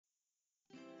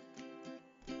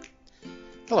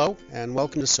Hello, and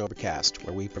welcome to Sobercast,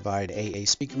 where we provide AA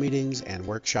speaker meetings and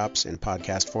workshops in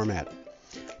podcast format.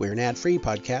 We're an ad-free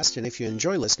podcast, and if you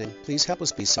enjoy listening, please help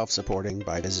us be self-supporting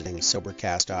by visiting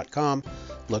Sobercast.com,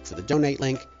 look for the donate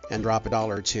link, and drop $1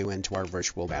 or $2 into our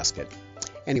virtual basket.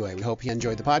 Anyway, we hope you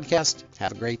enjoyed the podcast.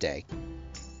 Have a great day.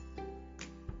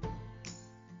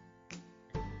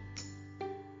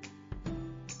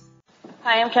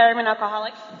 Hi, I'm Carrie, I'm an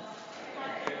alcoholic.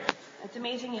 It's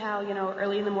amazing how,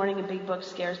 early in the morning a big book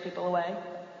scares people away.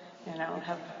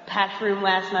 Have a packed room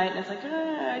last night, and it's like,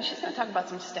 she's going to talk about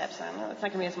some steps. I know it's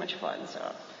not going to be as much fun, so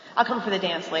I'll come for the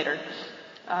dance later.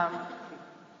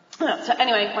 So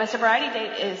anyway, my sobriety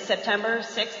date is September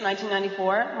 6th,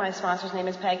 1994. My sponsor's name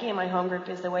is Peggy, and my home group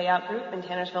is the Way Out Group in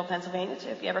Tannersville, Pennsylvania. So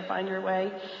if you ever find your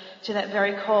way to that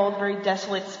very cold, very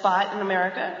desolate spot in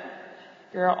America,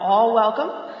 you're all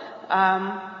welcome.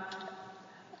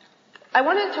 I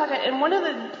wanted to talk, and one of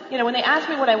the, when they asked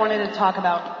me what I wanted to talk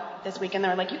about this weekend, they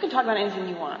were like, you can talk about anything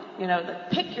you want,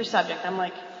 pick your subject. I'm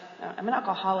like, I'm an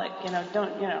alcoholic,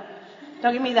 don't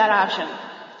give me that option,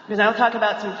 because I'll talk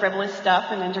about some frivolous stuff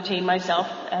and entertain myself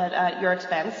at your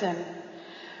expense, and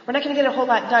we're not going to get a whole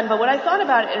lot done. But what I thought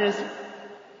about it is,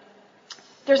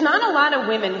 there's not a lot of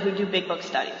women who do big book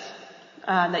studies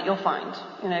that you'll find.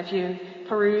 If you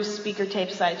peruse speaker tape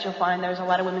sites, you'll find there's a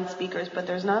lot of women speakers, but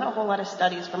there's not a whole lot of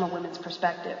studies from a women's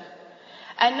perspective.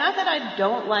 And not that I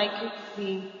don't like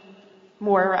the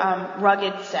more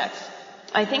rugged sex.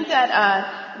 I think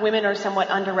that women are somewhat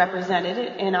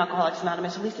underrepresented in Alcoholics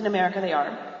Anonymous, at least in America they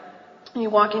are. You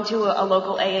walk into a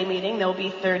local AA meeting, there'll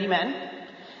be 30 men,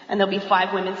 and there'll be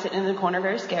 5 women sitting in the corner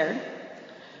very scared.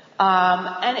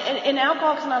 And in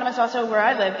Alcoholics Anonymous, also where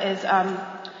I live, is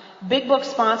big book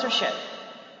sponsorship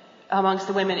amongst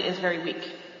the women is very weak.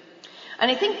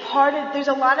 And I think there's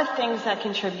a lot of things that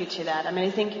contribute to that.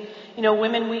 I think,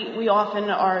 women, we often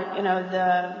are,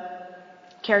 the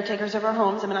caretakers of our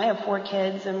homes. I have 4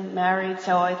 kids, I'm married,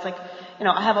 so it's like,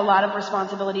 I have a lot of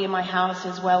responsibility in my house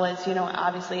as well as,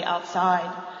 obviously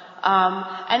outside.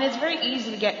 And it's very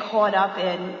easy to get caught up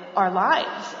in our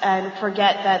lives and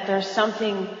forget that there's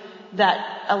something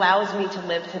that allows me to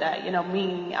live today,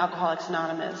 me, Alcoholics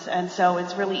Anonymous. And so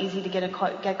it's really easy to get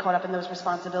caught up in those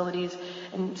responsibilities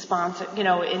and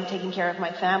in taking care of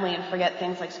my family and forget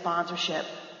things like sponsorship.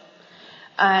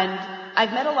 And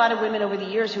I've met a lot of women over the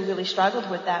years who really struggled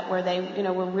with that, where they,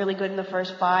 were really good in the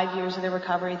first 5 years of their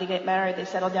recovery. They get married, they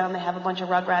settle down, they have a bunch of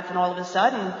rugrats, and all of a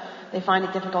sudden they find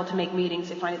it difficult to make meetings,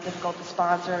 they find it difficult to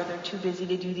sponsor, they're too busy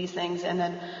to do these things, and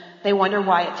then they wonder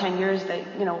why at 10 years they,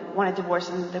 want a divorce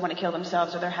and they want to kill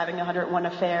themselves, or they're having 101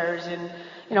 affairs, and,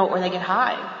 or they get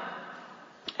high.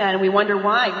 And we wonder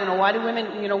why, why do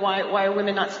women, why are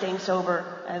women not staying sober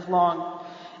as long?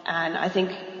 And I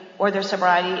think, or their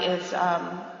sobriety is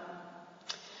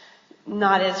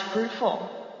not as fruitful.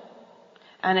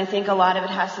 And I think a lot of it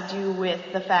has to do with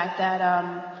the fact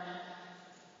that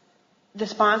the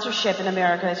sponsorship in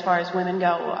America, as far as women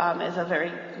go, is a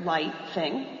very light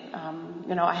thing.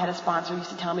 I had a sponsor who used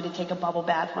to tell me to take a bubble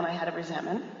bath when I had a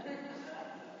resentment.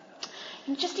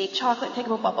 Just eat chocolate, take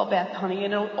a bubble bath, honey,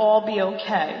 and it'll all be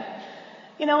okay.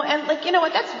 And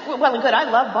that's well and good. I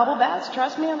love bubble baths,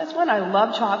 trust me on this one. I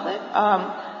love chocolate.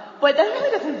 But that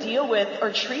really doesn't deal with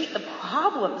or treat the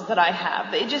problems that I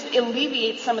have. It just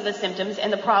alleviates some of the symptoms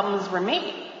and the problems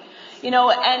remain.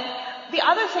 And the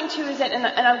other thing too is that, and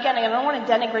again, I don't want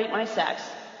to denigrate my sex,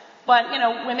 but,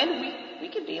 women, we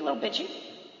could be a little bitchy.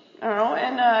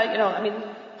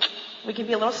 We could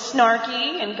be a little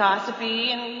snarky and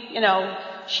gossipy and,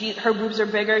 her boobs are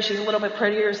bigger, she's a little bit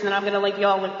prettier, so then I'm going to like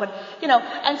y'all, but,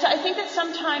 and so I think that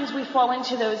sometimes we fall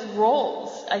into those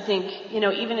roles, I think,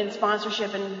 even in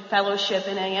sponsorship and fellowship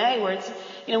in AA, where it's,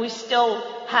 we still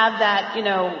have that,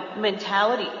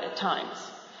 mentality at times.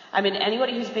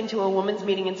 Anybody who's been to a woman's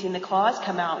meeting and seen the claws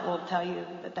come out will tell you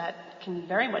that can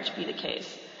very much be the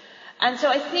case. And so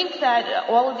I think that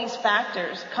all of these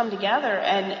factors come together,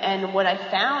 and what I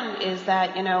found is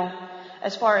that,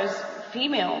 as far as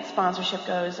female sponsorship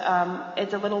goes,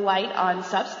 it's a little light on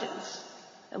substance,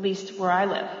 at least where I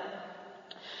live.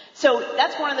 So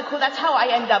that's one of the that's how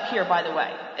I end up here, by the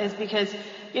way, is because,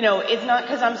 it's not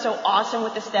because I'm so awesome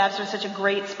with the steps or such a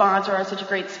great sponsor or such a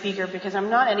great speaker, because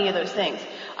I'm not any of those things.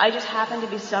 I just happen to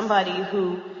be somebody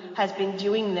who has been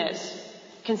doing this,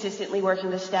 consistently working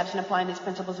the steps and applying these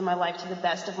principles in my life to the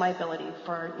best of my ability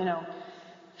for,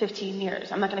 15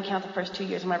 years. I'm not going to count the first 2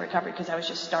 years of my recovery because I was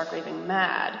just stark raving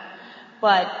mad.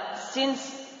 But since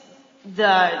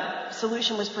the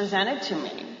solution was presented to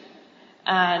me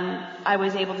and I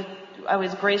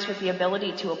was graced with the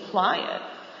ability to apply it,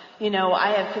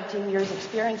 I have 15 years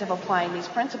experience of applying these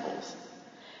principles.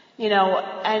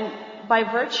 And by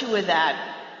virtue of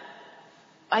that,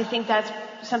 I think that's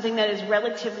something that is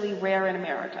relatively rare in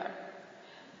America.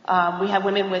 We have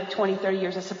women with 20, 30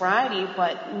 years of sobriety,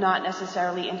 but not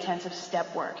necessarily intensive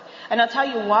step work. And I'll tell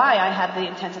you why I have the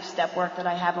intensive step work that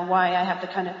I have and why I have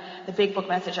the big book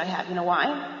message I have. You know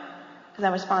why? Because I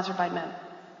was sponsored by men.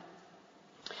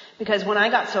 Because when I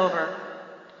got sober,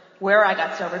 where I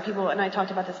got sober, people, and I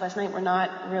talked about this last night, were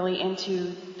not really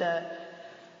into the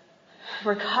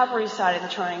recovery side of the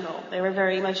triangle. They were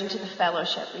very much into the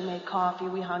fellowship. We made coffee,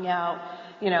 we hung out,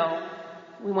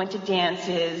 we went to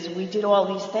dances, we did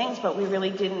all these things, but we really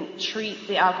didn't treat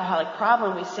the alcoholic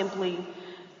problem. We simply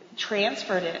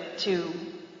transferred it to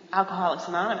Alcoholics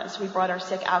Anonymous. We brought our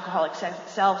sick alcoholic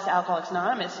selves to Alcoholics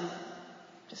Anonymous and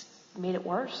just made it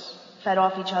worse. Fed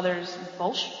off each other's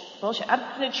bullshit.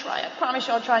 I'm going to try. I promise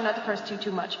you I'll try not to curse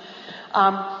too much.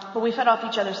 But we fed off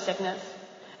each other's sickness.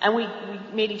 And we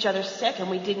made each other sick, and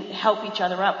we didn't help each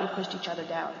other up. We pushed each other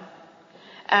down.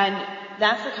 And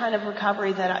that's the kind of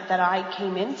recovery that I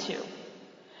came into.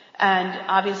 And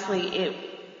obviously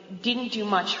it didn't do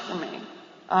much for me.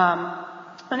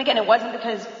 And again, it wasn't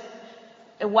because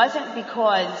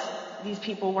these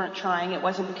people weren't trying. It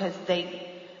wasn't because they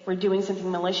were doing something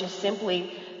malicious.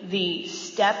 Simply the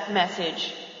step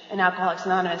message in Alcoholics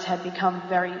Anonymous had become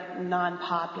very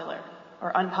non-popular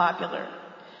or unpopular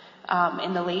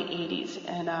in the late 80s.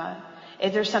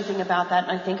 And there's something about that,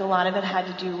 and I think a lot of it had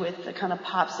to do with the kind of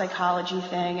pop psychology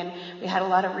thing, and we had a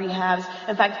lot of rehabs.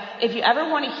 In fact, if you ever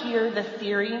want to hear the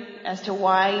theory as to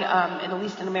why, at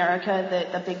least in America,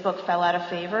 the big book fell out of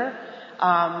favor,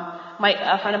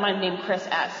 a friend of mine named Chris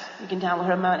S., you can download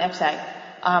him on XA,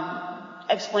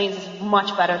 explains this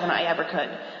much better than I ever could.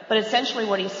 But essentially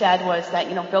what he said was that,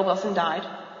 Bill Wilson died.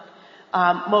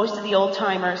 Most of the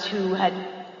old-timers who had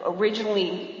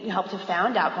originally helped to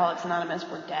found Alcoholics Anonymous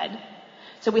were dead.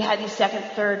 So we had these second,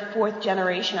 third, fourth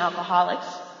generation alcoholics.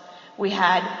 We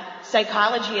had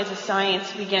psychology as a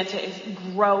science began to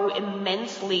grow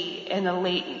immensely in the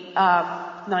late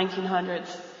 1900s.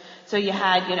 So you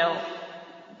had,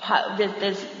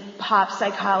 this pop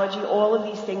psychology, all of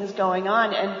these things going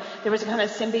on, and there was a kind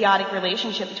of symbiotic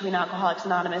relationship between Alcoholics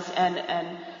Anonymous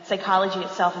and psychology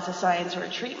itself as a science or a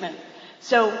treatment.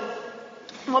 So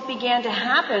what began to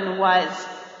happen was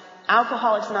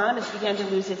Alcoholics Anonymous began to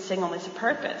lose its singleness of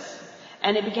purpose.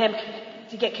 And it began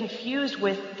to get confused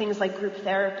with things like group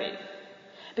therapy.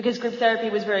 Because group therapy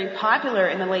was very popular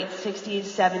in the late 60s,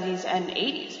 70s, and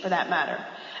 80s, for that matter.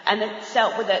 And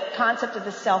with the concept of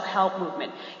the self-help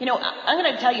movement. I'm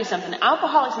going to tell you something.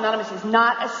 Alcoholics Anonymous is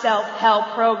not a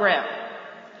self-help program.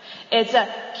 It's a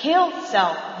kill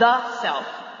self, the self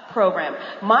program.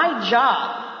 My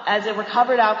job as a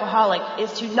recovered alcoholic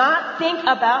is to not think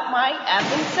about my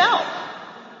effing self.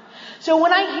 So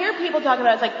when I hear people talking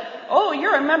about it, it's like, oh,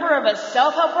 you're a member of a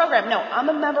self-help program. No, I'm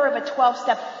a member of a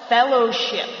 12-step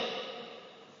fellowship.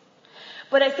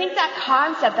 But I think that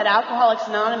concept that Alcoholics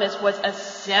Anonymous was a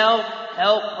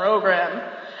self-help program,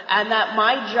 and that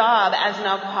my job as an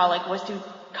alcoholic was to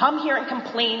come here and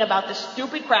complain about the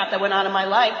stupid crap that went on in my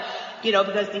life,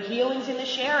 because the healing's in the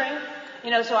sharing.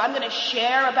 So I'm going to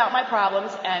share about my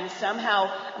problems, and somehow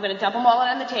I'm going to dump them all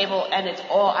on the table, and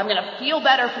I'm going to feel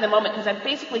better for the moment because I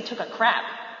basically took a crap.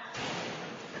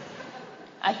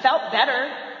 I felt better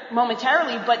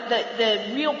momentarily, but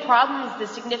the real problems, the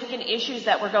significant issues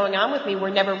that were going on with me were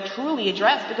never truly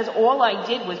addressed because all I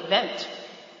did was vent.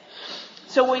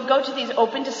 So we'd go to these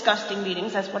open disgusting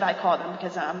meetings, that's what I call them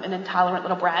because I'm an intolerant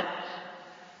little brat.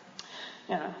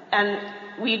 And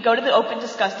we'd go to the open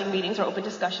disgusting meetings or open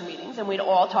discussion meetings, and we'd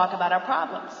all talk about our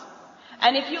problems.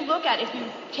 And if you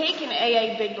take an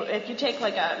AA big book, if you take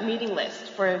like a meeting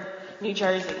list for New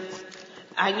Jersey,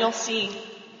 and you'll see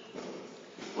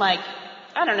a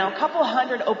couple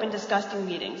hundred open disgusting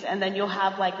meetings, and then you'll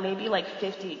have maybe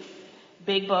 50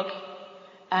 big book,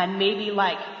 and maybe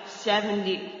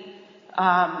 70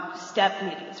 step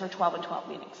meetings or 12 and 12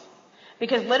 meetings.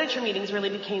 Because literature meetings really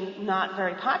became not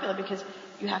very popular because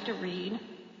you have to read.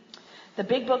 The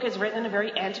big book is written in a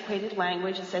very antiquated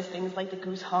language. It says things like the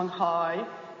goose hung high.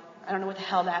 I don't know what the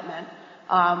hell that meant.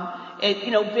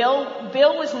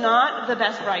 Bill was not the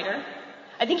best writer.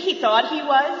 I think he thought he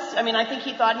was. I think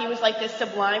he thought he was this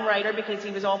sublime writer because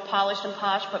he was all polished and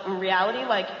posh, but in reality,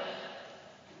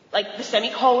 the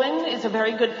semicolon is a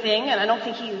very good thing, and I don't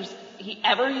think he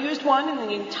ever used one in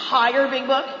the entire big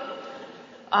book.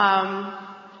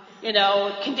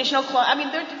 Conditional clause.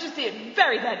 They're just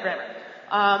very bad grammar.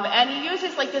 And he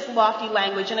uses this lofty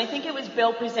language, and I think it was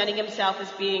Bill presenting himself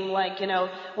as being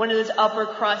one of those upper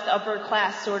crust, upper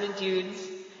class sort of dudes.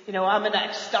 I'm an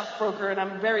ex-stockbroker and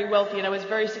I'm very wealthy and I was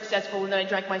very successful and then I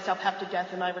drank myself half to death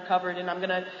and I recovered and I'm going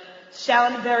to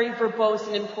sound very verbose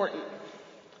and important.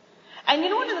 And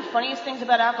one of the funniest things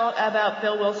about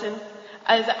Bill Wilson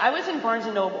is I was in Barnes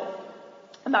 & Noble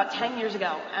about 10 years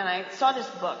ago and I saw this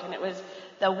book and it was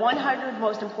the 100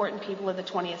 most important people of the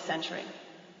 20th century.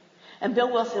 And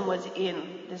Bill Wilson was in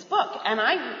this book. And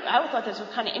I thought this was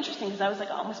kind of interesting because I was like,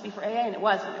 oh, it must be for AA. And it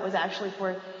wasn't. It was actually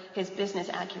for his business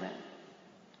acumen.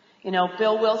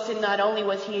 Bill Wilson, not only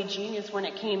was he a genius when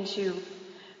it came to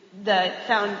the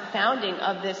founding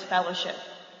of this fellowship,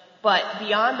 but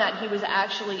beyond that, he was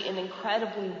actually an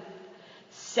incredibly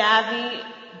savvy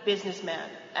businessman.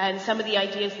 And some of the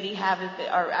ideas that he had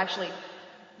are actually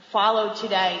followed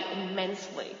today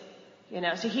immensely.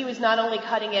 So he was not only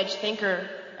cutting-edge thinker,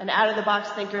 an out-of-the-box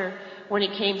thinker when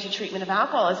it came to treatment of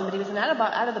alcoholism, but he was an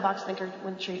out-of-the-box thinker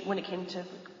when it came to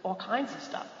all kinds of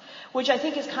stuff, which I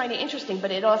think is kind of interesting,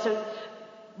 but it also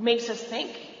makes us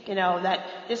think, that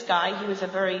this guy, he was a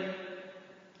very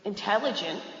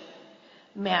intelligent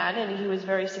man, and he was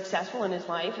very successful in his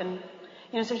life, and,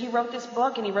 so he wrote this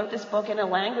book, and he wrote this book in a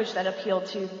language that appealed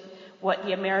to what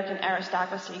the American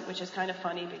aristocracy, which is kind of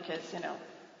funny because,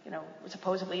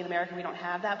 supposedly in America we don't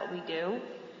have that, but we do.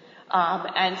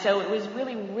 And so it was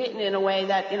really written in a way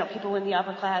that, people in the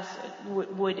upper class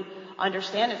would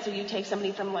understand it. So you take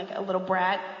somebody from like a little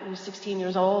brat who's 16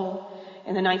 years old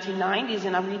in the 1990s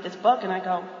and I read this book and I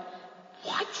go,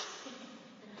 what?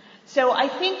 So I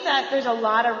think that there's a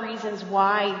lot of reasons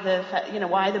why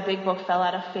why the big book fell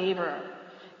out of favor.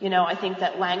 I think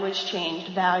that language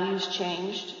changed, values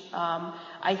changed.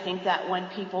 I think that when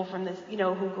people from the,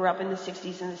 who grew up in the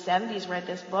 60s and the 70s read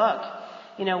this book,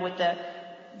 with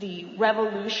the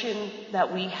revolution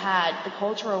that we had, the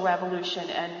cultural revolution,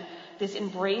 and this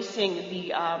embracing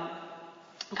the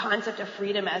concept of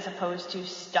freedom as opposed to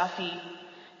stuffy,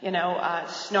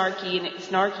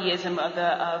 snarkyism of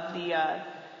the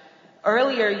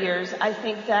earlier years, I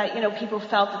think that, people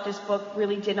felt that this book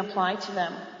really didn't apply to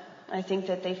them. I think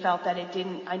that they felt that it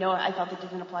didn't, I felt it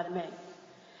didn't apply to me.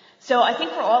 So I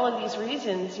think for all of these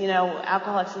reasons,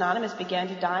 Alcoholics Anonymous began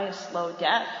to die a slow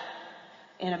death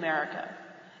in America.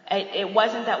 It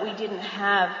wasn't that we didn't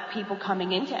have people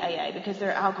coming into AA, because there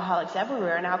are alcoholics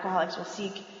everywhere, and alcoholics will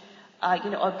seek,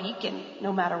 a beacon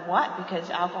no matter what, because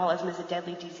alcoholism is a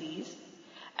deadly disease,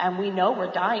 and we know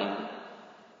we're dying,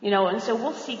 and so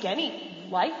we'll seek any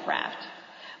life raft.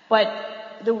 But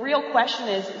the real question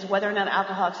is whether or not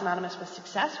Alcoholics Anonymous was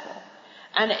successful.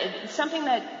 And it's something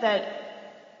that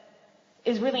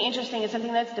is really interesting. It's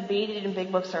something that's debated in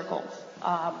big book circles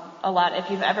a lot. If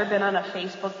you've ever been on a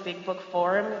Facebook big book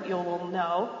forum, you will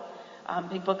know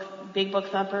big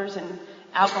book thumpers and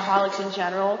alcoholics in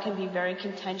general can be a very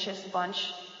contentious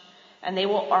bunch, and they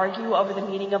will argue over the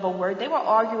meaning of a word. They will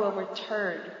argue over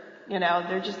turd. They'll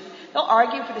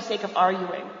argue for the sake of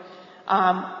arguing.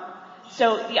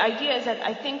 So the idea is that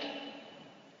I think,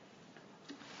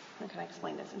 how can I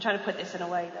explain this? I'm trying to put this in a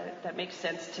way that makes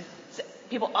sense to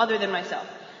people other than myself.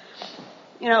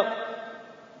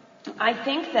 I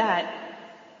think that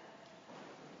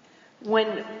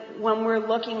when we're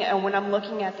looking at, when I'm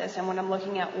looking at this and when I'm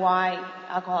looking at why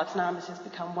Alcoholics Anonymous has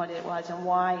become what it was and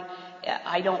why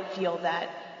I don't feel that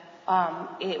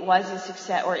it was a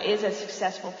success or is as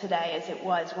successful today as it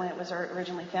was when it was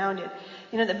originally founded.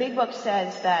 The big book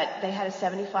says that they had a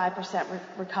 75%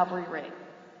 recovery rate.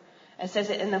 It says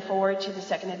it in the foreword to the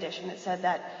second edition. It said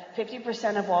that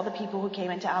 50% of all the people who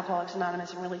came into Alcoholics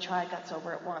Anonymous and really tried got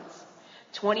sober at once.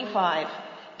 25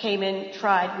 came in,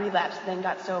 tried, relapsed, then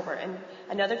got sober, and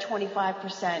another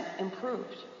 25%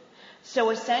 improved.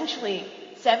 So essentially,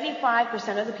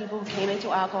 75% of the people who came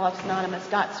into Alcoholics Anonymous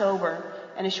got sober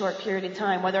in a short period of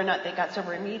time, whether or not they got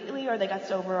sober immediately or they got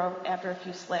sober after a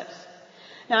few slips.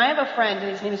 Now, I have a friend,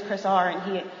 and his name is Chris R.,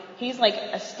 and he's like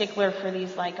a stickler for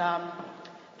these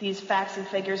these facts and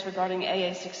figures regarding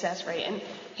AA success rate. And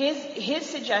his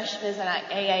suggestion is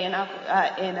that AA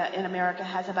in America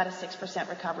has about a 6%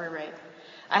 recovery rate.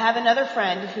 I have another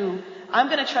friend who I'm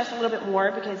going to trust a little bit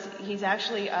more because he's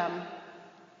actually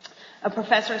a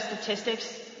professor of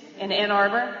statistics in Ann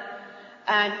Arbor.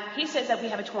 And he says that we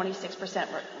have a 26%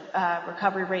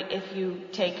 recovery rate if you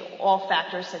take all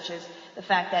factors such as the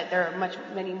fact that there are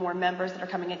many more members that are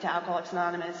coming into Alcoholics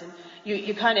Anonymous, and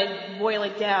you kind of boil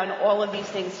it down, all of these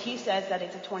things. He says that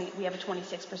we have a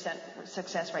 26%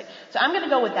 success rate. So I'm going to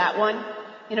go with that one,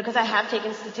 because I have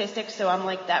taken statistics, so I'm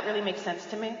like, that really makes sense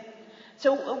to me.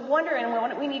 So wondering,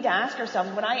 what we need to ask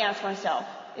ourselves, what I ask myself,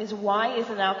 is why is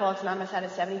it Alcoholics Anonymous had a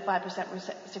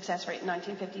 75% success rate in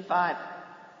 1955?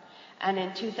 And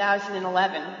in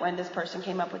 2011, when this person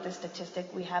came up with this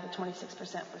statistic, we have a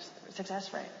 26%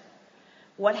 success rate.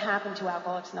 What happened to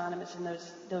Alcoholics Anonymous in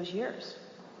those years?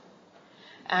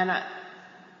 And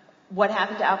what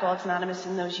happened to Alcoholics Anonymous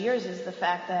in those years is the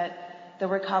fact that the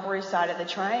recovery side of the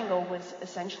triangle was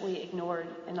essentially ignored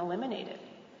and eliminated.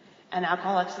 And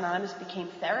Alcoholics Anonymous became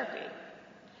therapy.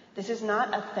 This is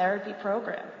not a therapy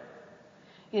program.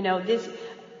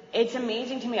 It's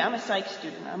amazing to me. I'm a psych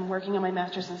student. I'm working on my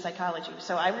master's in psychology.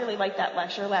 So I really liked that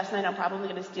lecture last night. I'm probably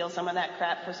going to steal some of that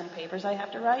crap for some papers I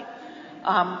have to write.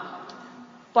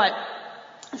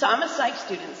 So I'm a psych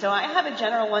student. So I have a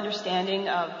general understanding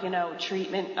of,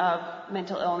 treatment of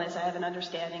mental illness. I have an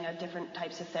understanding of different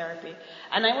types of therapy.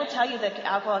 And I will tell you that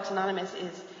Alcoholics Anonymous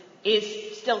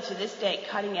is still to this day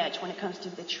cutting edge when it comes to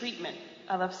the treatment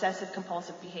of obsessive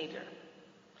compulsive behavior.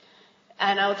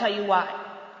 And I will tell you why.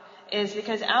 Is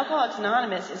because Alcoholics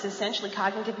Anonymous is essentially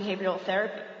cognitive behavioral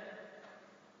therapy.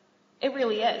 It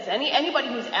really is. Anybody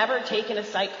who's ever taken a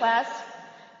psych class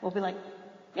will be like,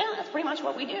 yeah, that's pretty much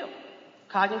what we do.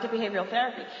 Cognitive behavioral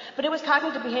therapy. But it was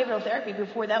cognitive behavioral therapy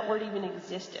before that word even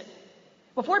existed.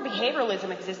 Before behavioralism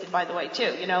existed, by the way,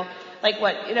 too.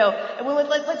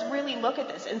 Let's really look at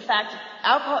this. In fact,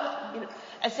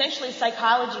 essentially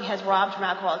psychology has robbed from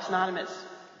Alcoholics Anonymous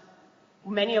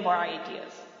many of our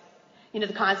ideas. The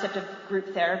concept of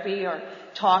group therapy or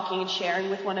talking and sharing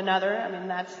with one another. I mean,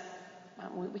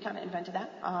 we kind of invented that.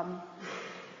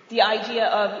 The idea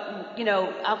of,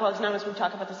 Alcoholics Anonymous, we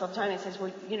talk about this all the time. It says,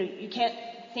 well, you can't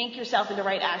think yourself into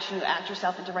right action, you act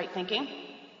yourself into right thinking.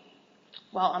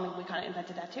 Well, I mean, we kind of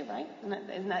invented that too, right?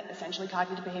 Isn't that essentially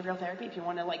cognitive behavioral therapy if you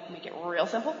want to, make it real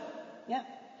simple? Yeah.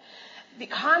 The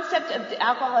concept of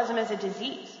alcoholism as a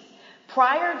disease.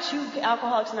 Prior to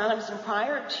Alcoholics Anonymous and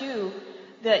prior to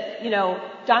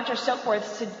Dr. Silkworth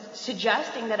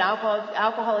suggesting that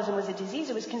alcoholism was a disease,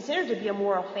 it was considered to be a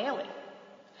moral failing.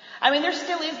 I mean, there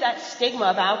still is that stigma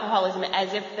of alcoholism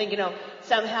as if,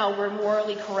 somehow we're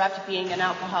morally corrupt being an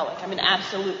alcoholic. I mean,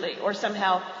 absolutely. Or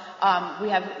somehow we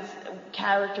have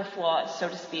character flaws, so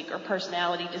to speak, or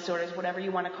personality disorders, whatever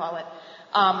you want to call it.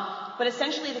 But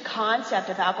essentially the concept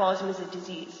of alcoholism as a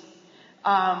disease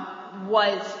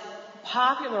was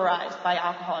popularized by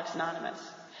Alcoholics Anonymous.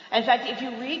 In fact, if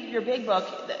you read your big book,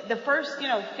 the first,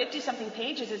 50-something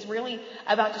pages is really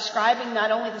about describing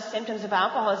not only the symptoms of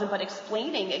alcoholism, but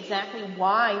explaining exactly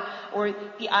why, or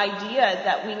the idea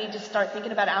that we need to start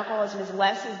thinking about alcoholism as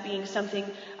less as being something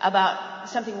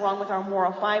wrong with our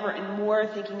moral fiber, and more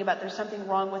thinking about there's something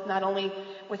wrong with not only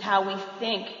with how we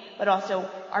think, but also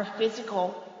our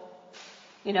physical,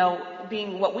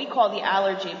 being what we call the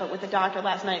allergy, but what the doctor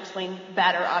last night explained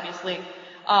better, obviously,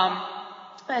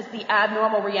 as the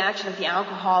abnormal reaction of the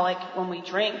alcoholic when we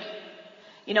drink,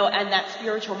 and that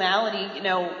spiritual malady,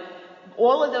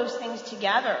 all of those things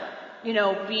together,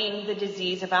 being the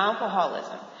disease of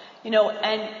alcoholism,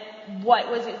 and what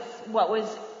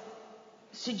was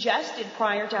suggested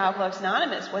prior to Alcoholics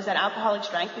Anonymous was that alcoholics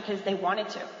drank because they wanted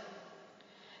to.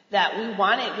 That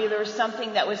there was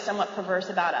something that was somewhat perverse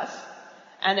about us.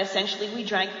 And essentially we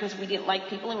drank because we didn't like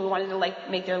people and we wanted to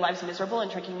make their lives miserable, and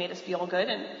drinking made us feel good,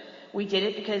 and we did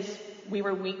it because we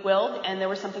were weak-willed and there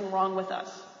was something wrong with us.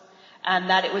 And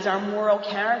that it was our moral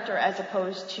character as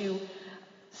opposed to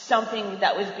something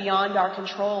that was beyond our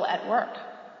control at work.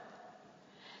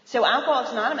 So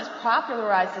Alcoholics Anonymous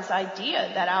popularized this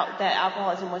idea that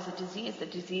alcoholism was a disease, the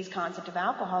disease concept of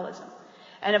alcoholism.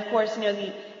 And of course,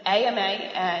 the AMA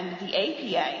and the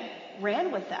APA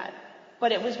ran with that.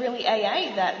 But it was really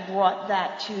AA that brought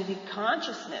that to the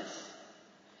consciousness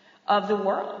of the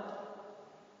world.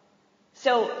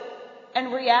 So,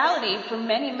 in reality, for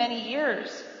many, many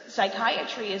years,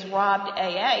 psychiatry has robbed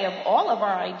AA of all of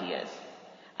our ideas.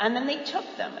 And then they took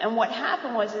them. And what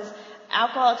happened was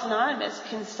Alcoholics Anonymous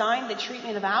consigned the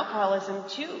treatment of alcoholism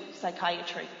to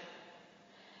psychiatry.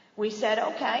 We said,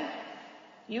 okay,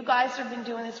 you guys have been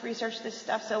doing this research, this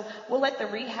stuff, so we'll let the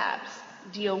rehabs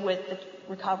deal with the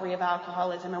recovery of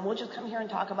alcoholism, and we'll just come here and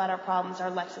talk about our problems,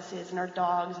 our Lexuses and our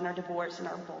dogs and our divorce and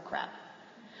our bullcrap.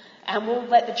 And we'll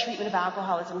let the treatment of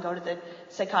alcoholism go to the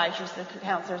psychiatrists, the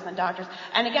counselors, and the doctors.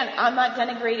 And again, I'm not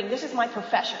denigrating. This is my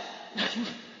profession.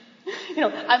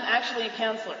 I'm actually a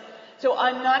counselor. So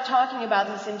I'm not talking about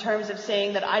this in terms of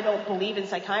saying that I don't believe in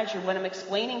psychiatry. What I'm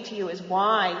explaining to you is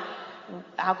why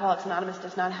Alcoholics Anonymous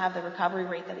does not have the recovery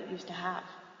rate that it used to have.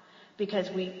 Because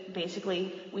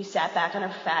we sat back on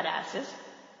our fat asses,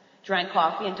 drank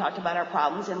coffee and talked about our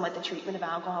problems, and let the treatment of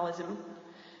alcoholism,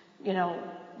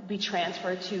 be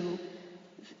transferred to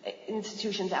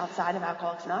institutions outside of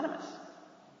Alcoholics Anonymous.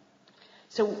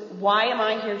 So why am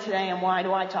I here today, and why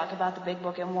do I talk about the Big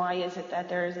Book, and why is it that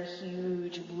there is a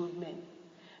huge movement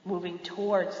moving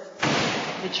towards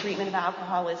the treatment of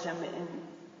alcoholism in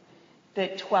the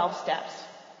 12 steps?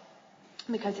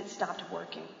 Because it stopped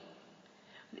working.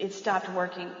 It stopped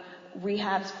working.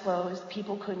 Rehabs closed.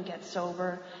 People couldn't get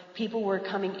sober. People were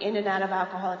coming in and out of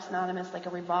Alcoholics Anonymous like a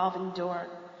revolving door.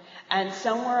 And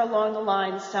somewhere along the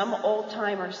line, some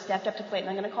old-timer stepped up to the plate, and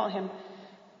I'm going to call him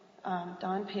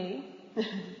Don P.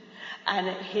 and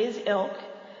his ilk,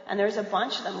 and there's a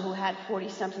bunch of them who had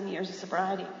 40-something years of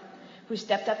sobriety, who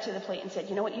stepped up to the plate and said,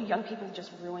 you know what, you young people just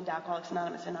ruined Alcoholics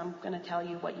Anonymous, and I'm going to tell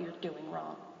you what you're doing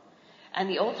wrong. And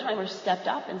the old-timers stepped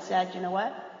up and said, you know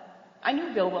what, I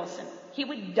knew Bill Wilson. He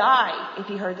would die if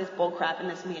he heard this bull crap in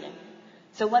this meeting.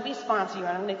 So let me sponsor you,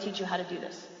 and I'm going to teach you how to do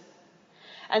this.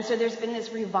 And so there's been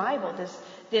this revival,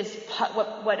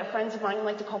 what friends of mine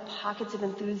like to call pockets of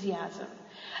enthusiasm.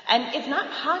 And it's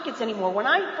not pockets anymore. When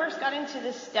I first got into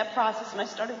this step process and I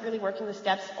started really working the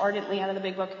steps ardently out of the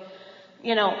Big Book,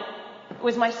 it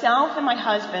was myself and my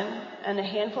husband and a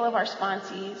handful of our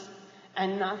sponsees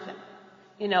and nothing.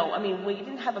 We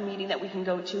didn't have a meeting that we can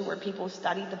go to where people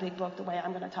studied the Big Book the way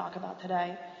I'm going to talk about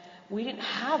today. We didn't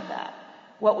have that.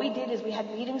 What we did is we had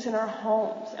meetings in our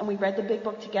homes, and we read the Big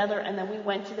Book together, and then we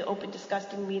went to the open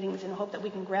disgusting meetings in hope that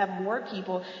we can grab more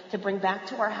people to bring back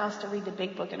to our house to read the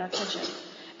Big Book in our kitchen.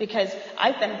 Because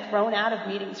I've been thrown out of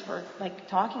meetings for,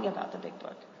 talking about the Big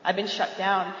Book. I've been shut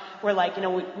down where,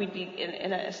 we'd be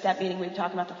in a step meeting, we'd be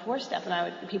talking about the 4-step,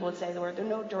 and people would say there are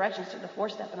no directions to the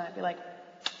 4-step, and I'd be like,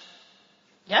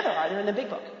 yeah, there are. They're in the Big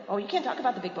Book. Oh, you can't talk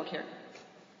about the Big Book here.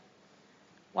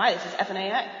 Why? This is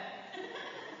FNAA.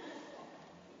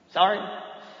 Sorry.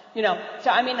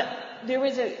 There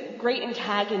was a great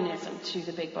antagonism to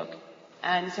the Big Book.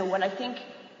 And so when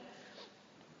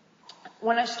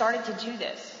I started to do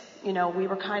this, we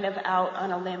were kind of out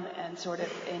on a limb and sort of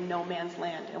in no man's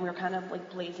land, and we were kind of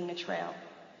blazing a trail.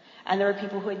 And there were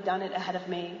people who had done it ahead of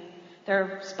me. There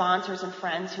are sponsors and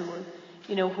friends who were,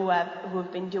 who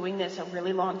have been doing this a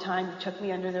really long time, who took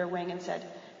me under their wing and said,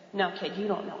 no, kid, you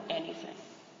don't know anything.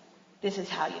 This is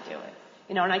how you do it.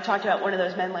 And I talked about one of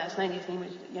those men last night. His name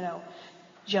was,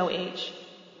 Joe H.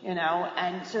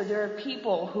 And so there are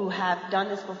people who have done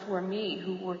this before me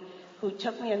who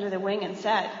took me under their wing and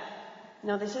said,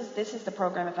 no, this is the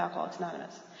program of Alcoholics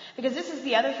Anonymous. Because this is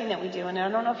the other thing that we do, and I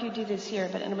don't know if you do this here,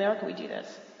 but in America we do this.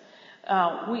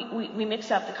 We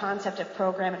mix up the concept of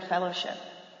program and fellowship.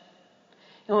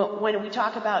 When we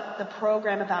talk about the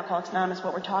program of Alcoholics Anonymous,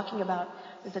 what we're talking about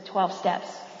is the 12 steps.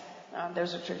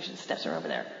 Those are tradition steps are over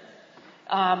there.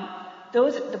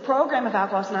 The program of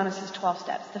Alcoholics Anonymous is 12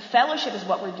 steps. The fellowship is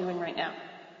what we're doing right now.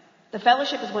 The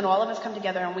fellowship is when all of us come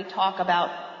together and we talk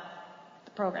about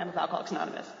the program of Alcoholics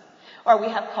Anonymous. Or we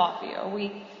have coffee, or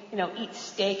we, eat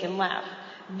steak and laugh.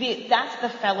 That's the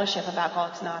fellowship of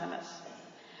Alcoholics Anonymous.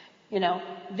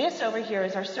 This over here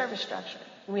is our service structure.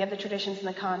 And we have the traditions and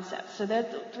the concepts. So the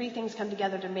three things come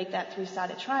together to make that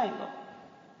three-sided triangle.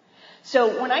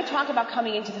 So when I talk about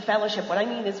coming into the fellowship, what I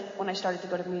mean is when I started to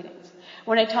go to the meetings.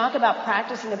 When I talk about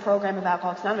practicing the program of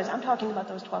Alcoholics Anonymous, I'm talking about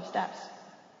those 12 steps.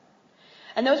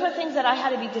 And those were things that I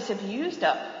had to be disabused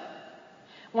of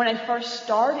when I first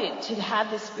started to have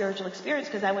this spiritual experience,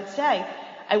 because I would say,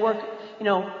 I work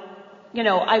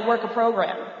a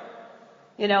program,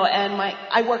 and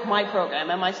I work my program,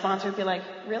 and my sponsor would be like,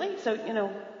 really? So,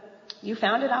 you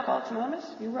founded Alcoholics Anonymous?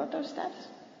 You wrote those steps?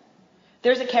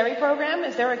 There's a Kerry program?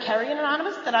 Is there a Kerry in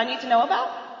Anonymous that I need to know about?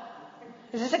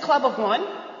 Is this a club of one?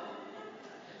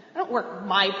 I don't work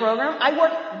my program. I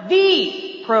work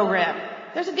the program.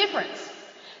 There's a difference.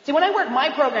 See, when I work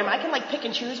my program, I can pick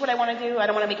and choose what I want to do. I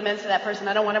don't want to make amends to that person.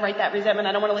 I don't want to write that resentment.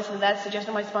 I don't want to listen to that suggestion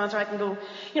of my sponsor. I can go,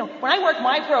 when I work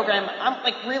my program,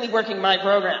 I'm really working my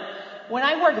program. When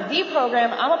I work the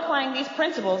program, I'm applying these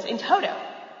principles in toto.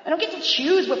 I don't get to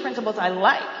choose what principles I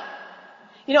like.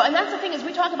 And that's the thing is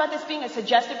we talk about this being a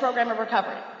suggested program of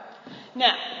recovery.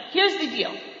 Now, here's the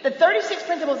deal. The 36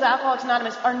 principles of Alcoholics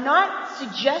Anonymous are not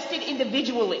suggested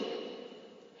individually.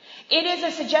 It is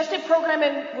a suggested program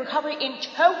in recovery in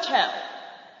toto,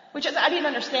 which is, I didn't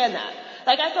understand that.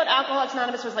 I thought Alcoholics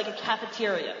Anonymous was like a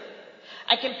cafeteria.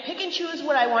 I can pick and choose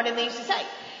what I want, and they used to say,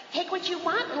 take what you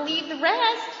want and leave the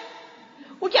rest.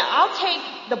 Well, yeah, I'll take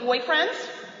the boyfriends.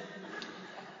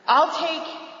 I'll take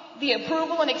the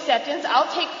approval and acceptance.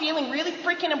 I'll take feeling really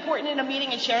freaking important in a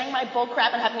meeting and sharing my bull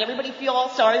crap and having everybody feel all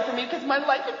sorry for me because my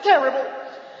life is terrible.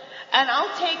 And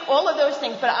I'll take all of those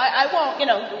things, but I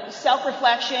won't,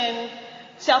 self-reflection,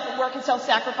 self-work and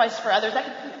self-sacrifice for others.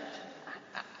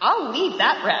 I'll leave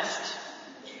that rest.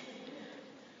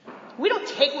 We don't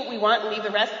take what we want and leave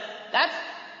the rest.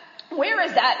 Where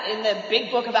is that in the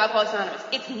big book of Alcoholics Anonymous?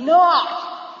 It's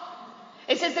not.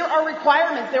 It says there are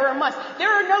requirements, there are musts.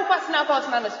 There are no musts in Alcoholics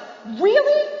Anonymous.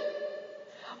 Really?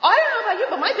 I don't know about you,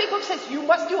 but my big book says you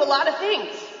must do a lot of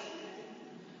things.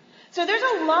 So there's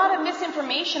a lot of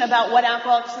misinformation about what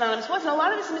Alcoholics Anonymous was, and a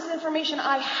lot of this misinformation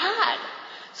I had.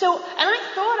 So, and I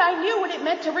thought I knew what it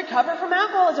meant to recover from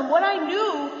alcoholism. What I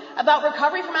knew about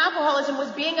recovery from alcoholism was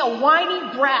being a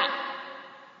whiny brat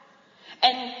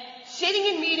and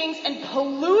sitting in meetings and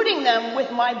polluting them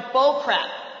with my bullcrap.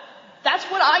 That's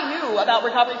what I knew about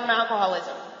recovery from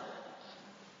alcoholism.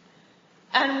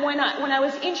 And when I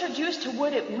was introduced to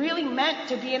what it really meant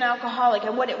to be an alcoholic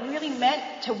and what it really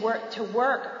meant to work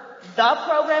the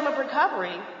program of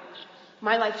recovery,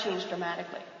 my life changed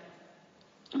dramatically.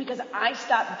 Because I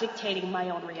stopped dictating my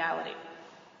own reality.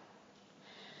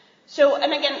 So,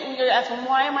 and again, you're asking,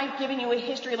 why am I giving you a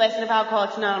history lesson of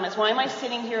Alcoholics Anonymous? Why am I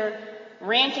sitting here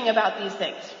ranting about these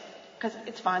things? Because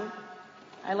it's fun.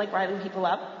 I like riling people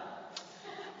up.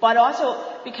 But also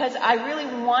because I really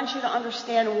want you to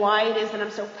understand why it is that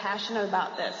I'm so passionate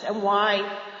about this and why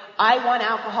I want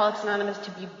Alcoholics Anonymous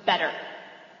to be better.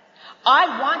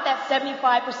 I want that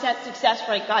 75% success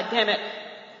rate, goddammit.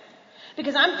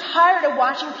 Because I'm tired of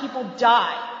watching people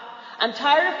die. I'm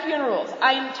tired of funerals.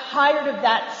 I am tired of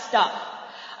that stuff.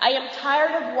 I am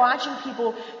tired of watching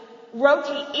people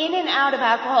rotate in and out of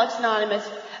Alcoholics Anonymous.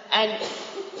 And,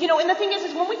 and the thing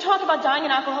is when we talk about dying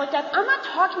an alcoholic death, I'm not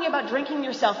talking about drinking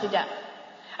yourself to death.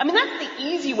 I mean, that's the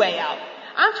easy way out.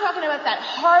 I'm talking about that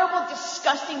horrible,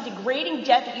 disgusting, degrading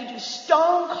death that you do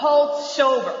stone cold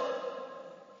sober.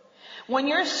 When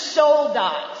your soul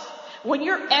dies. When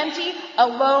you're empty,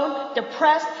 alone,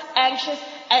 depressed, anxious,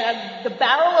 and the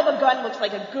barrel of a gun looks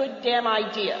like a good damn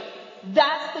idea.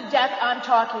 That's the death I'm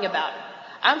talking about.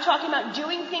 I'm talking about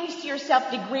doing things to yourself,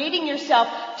 degrading yourself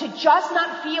to just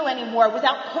not feel anymore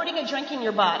without putting a drink in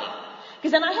your body.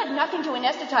 Because then I had nothing to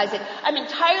anesthetize it. I'm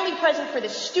entirely present for the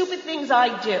stupid things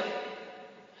I do.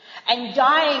 And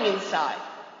dying inside.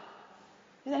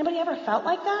 Has anybody ever felt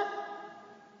like that?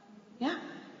 Yeah.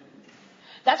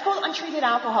 That's called untreated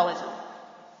alcoholism.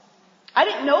 I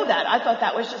didn't know that. I thought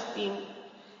that was just being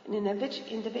an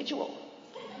individual.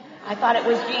 I thought it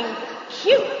was being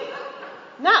cute.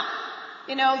 No.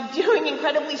 Doing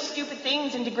incredibly stupid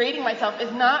things and degrading myself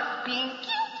is not being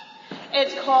cute.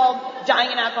 It's called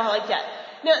dying an alcoholic death.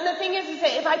 Now, and the thing is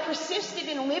that if I persisted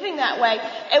in living that way,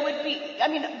 it would be,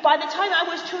 by the time I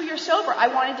was 2 years sober, I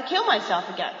wanted to kill myself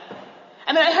again.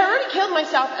 I had already killed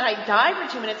myself and I died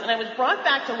for 2 minutes and I was brought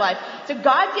back to life. So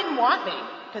God didn't want me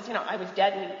because, I was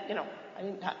dead and,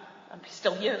 I'm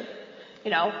still here,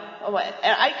 And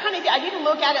I didn't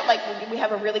look at it like we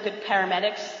have a really good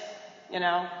paramedics,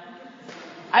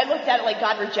 I looked at it like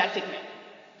God rejected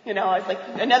me. I was like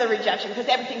another rejection because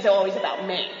everything's always about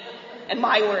me and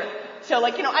my worth. So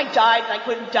I died and I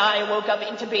couldn't die. I woke up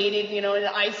intubated, in the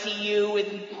ICU with,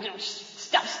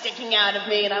 stuff sticking out of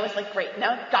me, and I was like, great,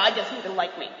 now God doesn't even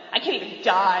like me. I can't even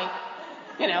die.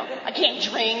 I can't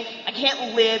drink. I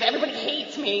can't live. Everybody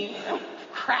hates me. Oh,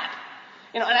 crap.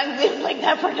 And I lived like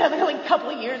that for another couple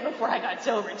of years before I got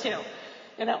sober too.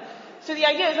 So the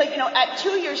idea is at 2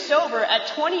 years sober, at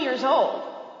 20 years old,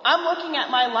 I'm looking at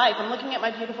my life. I'm looking at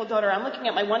my beautiful daughter. I'm looking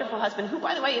at my wonderful husband, who,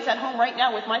 by the way, is at home right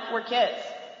now with my 4 kids.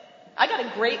 I got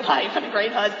a great life and a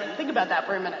great husband. Think about that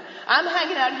for a minute. I'm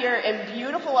hanging out here in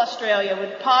beautiful Australia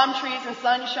with palm trees and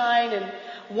sunshine and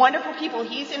wonderful people.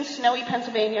 He's in snowy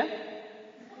Pennsylvania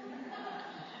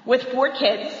with 4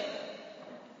 kids,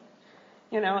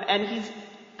 and he's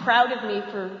proud of me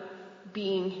for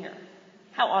being here.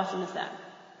 How awesome is that?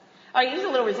 All right, he's a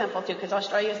little resentful too because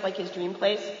Australia is like his dream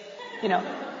place.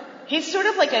 He's sort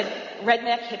of like a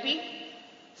redneck hippie.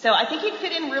 So I think he'd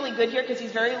fit in really good here because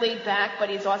he's very laid back, but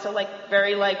he's also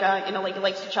very he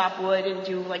likes to chop wood and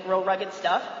do real rugged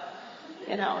stuff,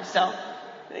 So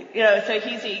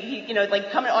he's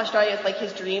coming to Australia is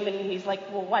his dream, and he's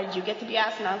like, well, why did you get to be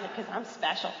asked? And I was like, because I'm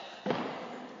special.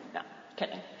 No,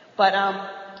 kidding. But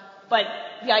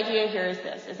the idea here is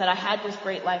this: is that I had this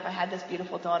great life, I had this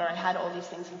beautiful daughter, I had all these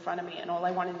things in front of me, and all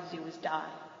I wanted to do was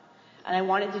die. And I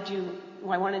wanted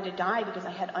to die because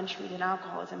I had untreated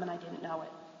alcoholism and I didn't know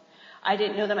it. I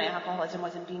didn't know that my alcoholism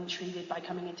wasn't being treated by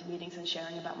coming into meetings and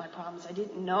sharing about my problems. I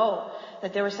didn't know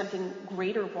that there was something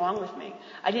greater wrong with me.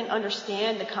 I didn't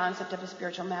understand the concept of a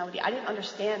spiritual malady. I didn't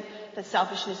understand that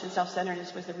selfishness and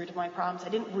self-centeredness was the root of my problems. I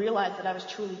didn't realize that I was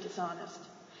truly dishonest.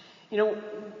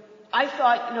 I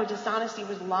thought, dishonesty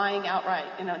was lying outright,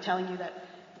 telling you that,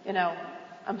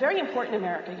 I'm very important in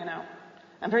America,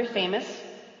 I'm very famous.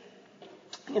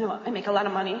 I make a lot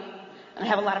of money and I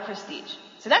have a lot of prestige.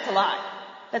 So that's a lie.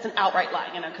 That's an outright lie,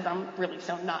 because I'm really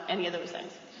so not any of those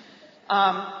things.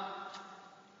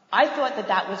 I thought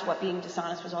that was what being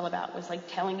dishonest was all about, was like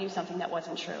telling you something that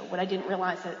wasn't true. What I didn't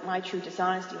realize that my true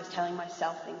dishonesty was telling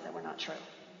myself things that were not true.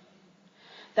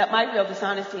 That my real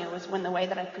dishonesty was when the way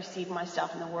that I perceived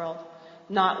myself in the world,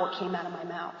 not what came out of my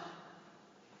mouth.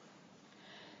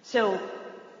 So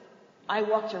I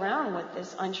walked around with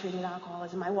this untreated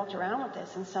alcoholism. I walked around with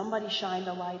this, and somebody shined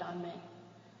a light on me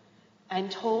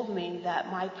and told me that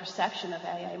my perception of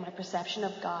AA, my perception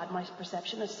of God, my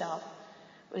perception of self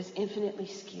was infinitely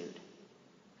skewed.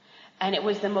 And it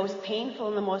was the most painful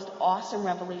and the most awesome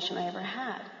revelation I ever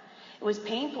had. It was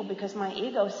painful because my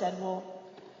ego said, well,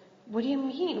 what do you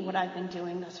mean what I've been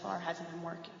doing thus far hasn't been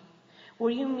working? What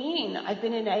do you mean? I've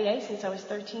been in AA since I was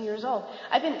 13 years old.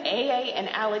 I've been AA and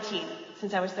Alateen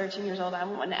since I was 13 years old.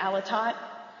 I'm an Alatot.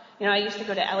 I used to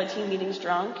go to Alateen meetings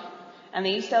drunk, and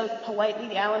they used to politely,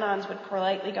 the Al-Anons would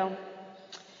politely go,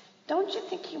 don't you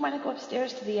think you want to go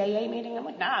upstairs to the AA meeting? I'm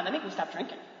like, nah, that make me stop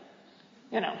drinking.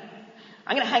 I'm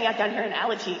going to hang out down here in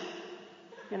Alateen,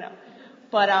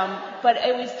 But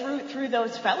it was through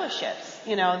those fellowships,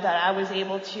 that I was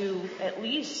able to at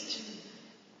least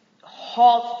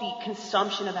halt the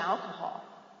consumption of alcohol.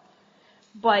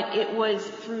 But it was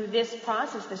through this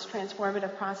process, this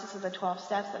transformative process of the 12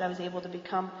 steps, that I was able to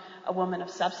become a woman of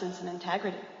substance and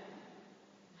integrity,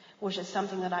 which is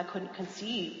something that I couldn't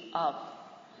conceive of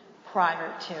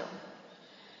prior to.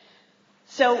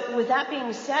 So with that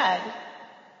being said,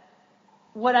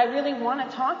 what I really want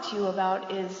to talk to you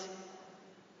about is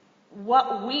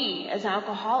what we as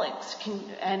alcoholics can,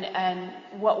 and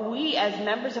what we as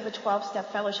members of a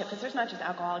 12-step fellowship, because there's not just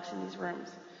alcoholics in these rooms,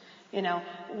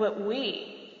 what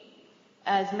we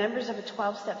as members of a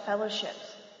 12-step fellowship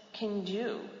can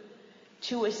do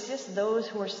to assist those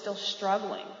who are still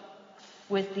struggling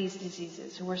with these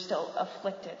diseases, who are still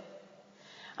afflicted.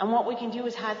 And what we can do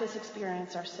is have this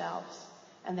experience ourselves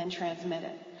and then transmit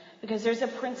it. Because there's a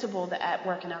principle that at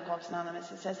work in Alcoholics Anonymous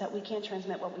that says that we can't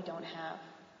transmit what we don't have.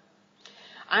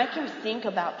 I can think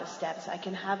about the steps. I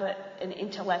can have an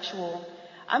intellectual...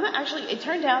 it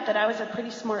turned out that I was a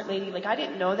pretty smart lady. I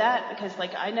didn't know that because,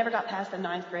 I never got past the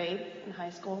 9th grade in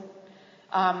high school.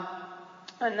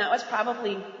 And that was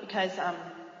probably because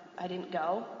I didn't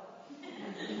go.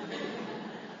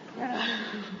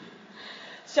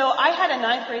 So I had a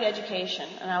 9th grade education,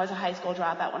 and I was a high school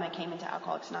dropout when I came into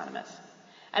Alcoholics Anonymous.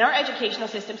 And our educational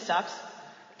system sucks.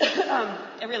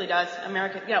 It really does.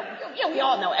 America, we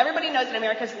all know. Everybody knows that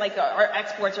America's our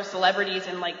exports are celebrities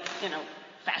and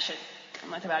fashion.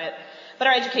 And that's about it. But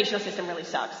our educational system really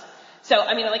sucks. So,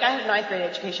 I had a 9th grade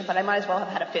education, but I might as well have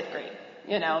had a 5th grade,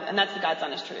 and that's the God's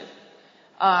honest truth.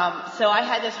 So I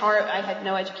had I had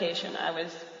no education. I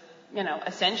was,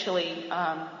 essentially,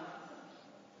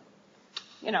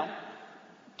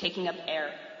 taking up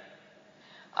air.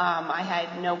 I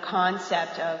had no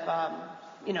concept of,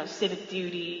 civic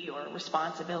duty or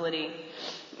responsibility.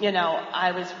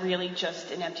 I was really just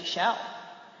an empty shell,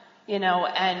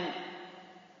 and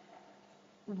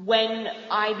when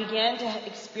I began to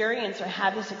experience or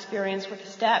have this experience with the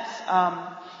steps,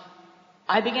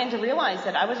 I began to realize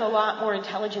that I was a lot more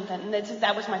intelligent than,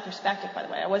 that was my perspective, by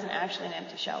the way. I wasn't actually an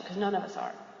empty shell, because none of us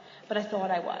are. But I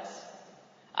thought I was.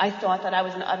 I thought that I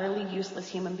was an utterly useless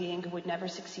human being who would never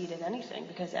succeed at anything,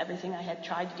 because everything I had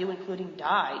tried to do, including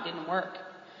die, didn't work.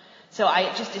 So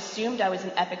I just assumed I was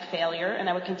an epic failure, and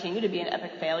I would continue to be an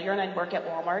epic failure, and I'd work at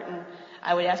Walmart, and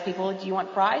I would ask people, do you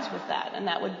want fries with that? And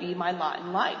that would be my lot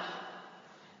in life.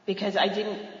 Because I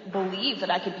didn't believe that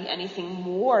I could be anything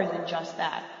more than just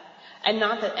that. And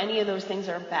not that any of those things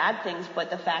are bad things,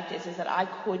 but the fact is that I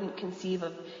couldn't conceive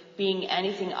of being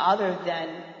anything other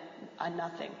than a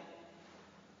nothing.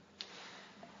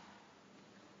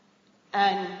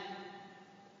 And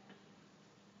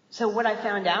so what I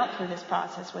found out through this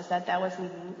process was that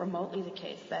wasn't even remotely the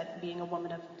case, that being a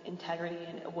woman of integrity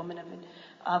and a woman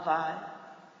I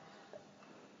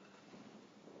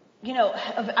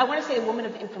want to say a woman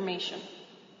of information.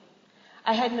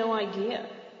 I had no idea,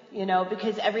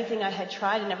 because everything I had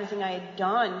tried and everything I had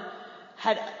done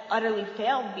had utterly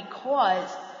failed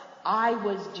because I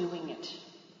was doing it.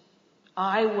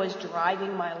 I was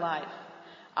driving my life.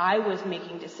 I was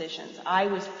making decisions. I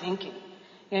was thinking.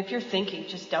 If you're thinking,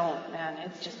 just don't, man.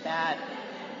 It's just bad.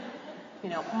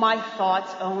 My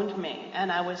thoughts owned me,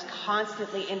 and I was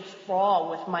constantly in thrall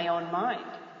with my own mind.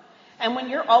 And when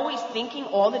you're always thinking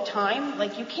all the time,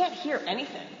 you can't hear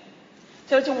anything.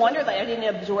 So it's a wonder that I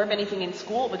didn't absorb anything in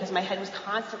school, because my head was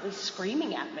constantly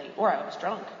screaming at me, or I was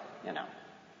drunk,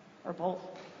 or both,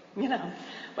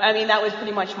 That was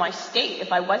pretty much my state.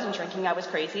 If I wasn't drinking, I was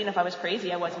crazy, and if I was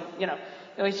crazy, I wasn't,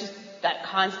 It was just that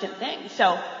constant thing.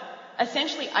 So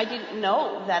essentially, I didn't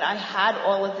know that I had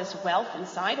all of this wealth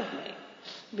inside of me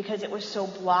because it was so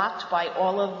blocked by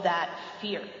all of that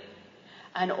fear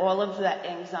and all of that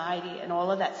anxiety and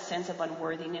all of that sense of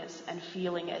unworthiness and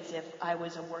feeling as if I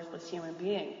was a worthless human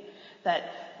being.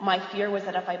 That my fear was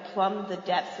that if I plumbed the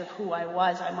depths of who I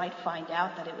was, I might find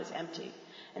out that it was empty.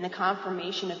 And the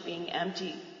confirmation of being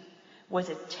empty was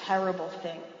a terrible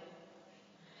thing.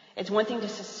 It's one thing to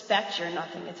suspect you're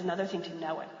nothing. It's another thing to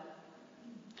know it.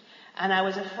 And I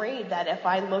was afraid that if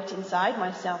I looked inside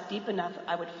myself deep enough,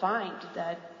 I would find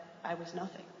that I was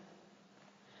nothing.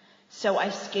 So I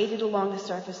skated along the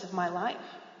surface of my life.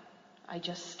 I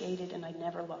just skated and I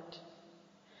never looked.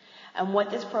 And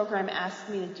what this program asks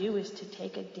me to do is to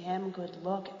take a damn good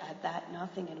look at that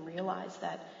nothing and realize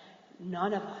that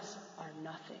none of us are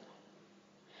nothing.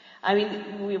 I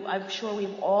mean, I'm sure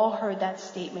we've all heard that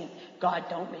statement, God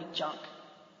don't make junk.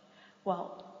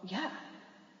 Well, yeah,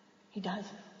 he does.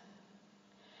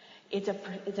 It's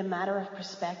a matter of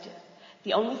perspective.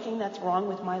 The only thing that's wrong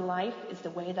with my life is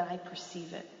the way that I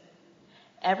perceive it.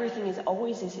 Everything is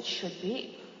always as it should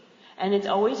be. And it's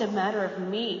always a matter of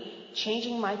me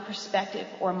changing my perspective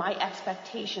or my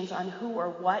expectations on who or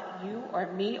what you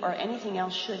or me or anything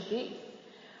else should be.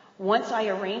 Once I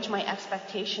arrange my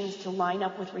expectations to line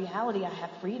up with reality, I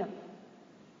have freedom.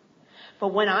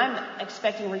 But when I'm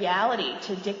expecting reality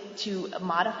to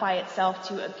modify itself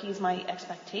to appease my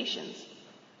expectations,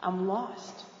 I'm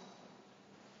lost.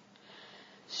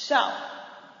 So,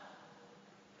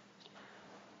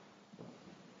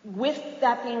 with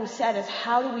that being said, is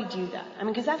how do we do that? I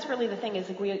mean, because that's really the thing, is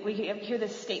like we hear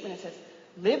this statement that says,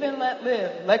 live and let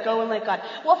live, let go and let God.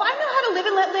 Well, if I know how to live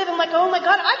and let go and let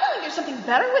God, I feel like there's something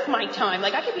better with my time.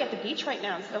 Like, I could be at the beach right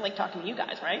now instead of like talking to you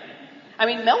guys, right? I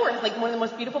mean, Melbourne is like one of the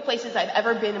most beautiful places I've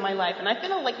ever been in my life. And I've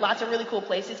been to like lots of really cool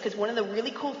places because one of the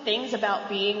really cool things about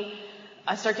being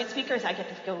a circuit speaker is I get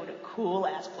to go to cool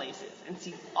ass places and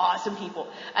see awesome people.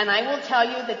 And I will tell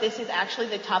you that this is actually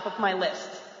the top of my list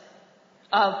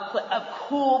of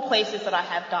cool places that I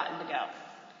have gotten to go.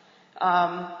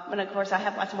 And of course I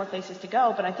have lots more places to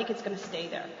go, but I think it's going to stay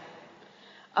there.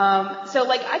 So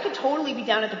like I could totally be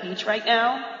down at the beach right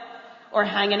now or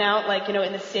hanging out like,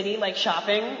 in the city, like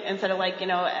shopping instead of like,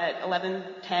 at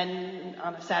 11:10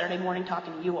 on a Saturday morning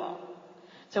talking to you all.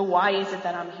 So why is it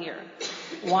that I'm here?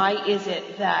 Why is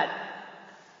it that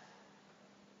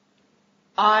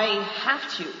I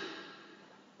have to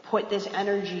put this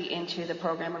energy into the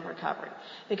program of recovery?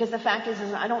 Because the fact is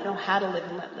I don't know how to live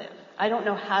and let live. I don't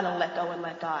know how to let go and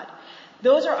let God.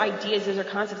 Those are ideas, those are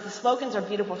concepts. The slogans are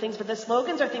beautiful things, but the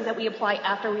slogans are things that we apply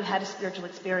after we've had a spiritual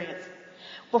experience.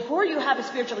 Before you have a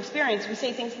spiritual experience, we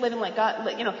say things live and let God,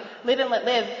 live and let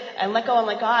live, and let go and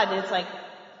let God, and it's like,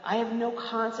 I have no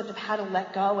concept of how to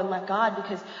let go and let God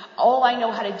because all I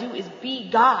know how to do is be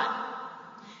God.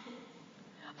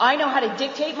 I know how to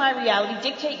dictate my reality,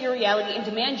 dictate your reality, and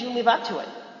demand you live up to it.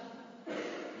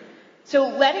 So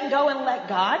letting go and let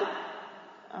God,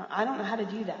 I don't know how to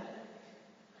do that.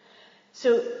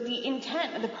 So the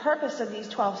intent and the purpose of these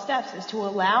 12 steps is to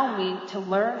allow me to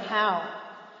learn how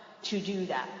to do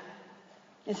that.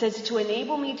 It says to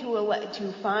enable me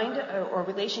to find a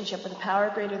relationship with a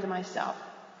power greater than myself.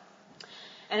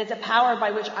 And it's a power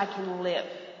by which I can live.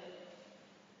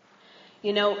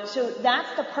 So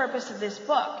that's the purpose of this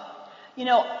book.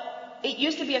 It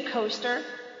used to be a coaster.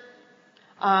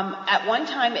 At one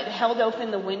time, it held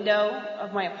open the window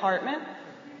of my apartment.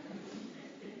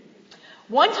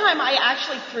 One time, I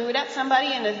actually threw it at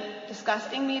somebody in a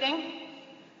disgusting meeting.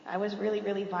 I was really,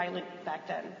 really violent back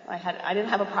then. I didn't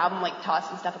have a problem like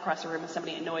tossing stuff across the room if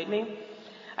somebody annoyed me.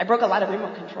 I broke a lot of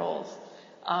remote controls.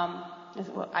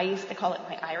 I used to call it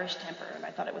my Irish temper, and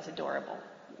I thought it was adorable.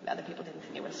 Other people didn't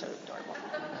think it was so adorable.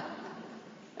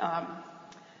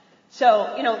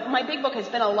 My big book has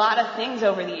been a lot of things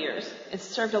over the years. It's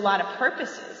served a lot of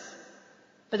purposes.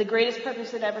 But the greatest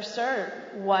purpose it ever served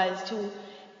was to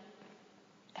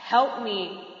help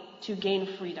me to gain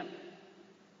freedom.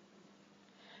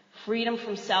 Freedom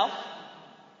from self,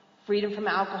 freedom from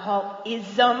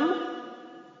alcoholism,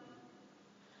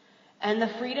 and the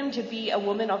freedom to be a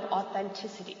woman of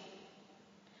authenticity.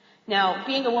 Now,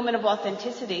 being a woman of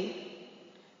authenticity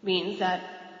means that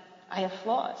I have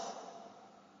flaws.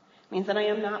 It means that I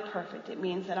am not perfect. It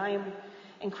means that I am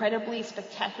incredibly,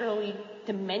 spectacularly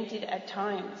demented at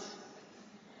times.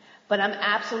 But I'm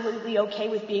absolutely okay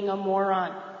with being a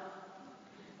moron.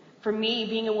 For me,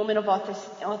 being a woman of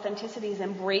authenticity is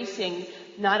embracing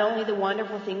not only the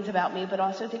wonderful things about me, but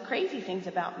also the crazy things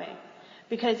about me.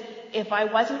 Because if I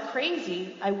wasn't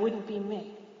crazy, I wouldn't be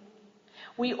me.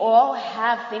 We all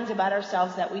have things about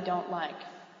ourselves that we don't like.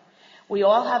 We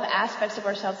all have aspects of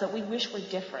ourselves that we wish were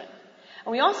different.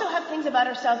 And we also have things about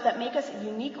ourselves that make us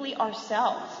uniquely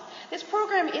ourselves. This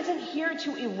program isn't here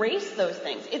to erase those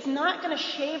things. It's not going to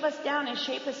shave us down and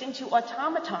shape us into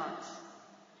automatons.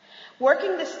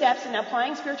 Working the steps and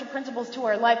applying spiritual principles to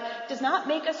our life does not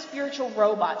make us spiritual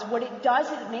robots. What it does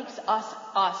is it makes us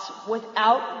us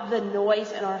without the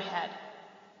noise in our head.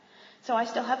 So I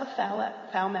still have a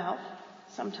foul mouth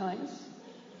sometimes.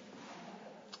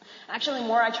 Actually, the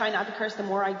more I try not to curse, the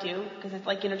more I do. Because it's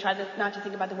like, try not to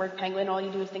think about the word penguin. All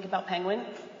you do is think about penguin.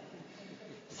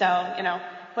 So,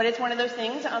 but it's one of those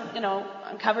things.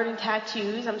 I'm covered in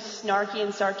tattoos. I'm snarky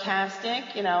and sarcastic.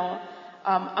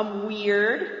 I'm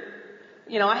weird.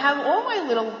 I have all my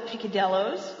little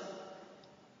picadillos.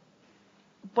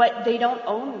 But they don't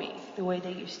own me the way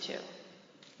they used to.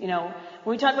 When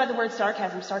we talk about the word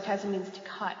sarcasm means to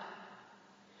cut.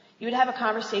 You would have a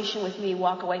conversation with me,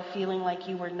 walk away feeling like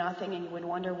you were nothing, and you would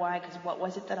wonder why, because what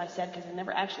was it that I said? Because I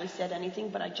never actually said anything,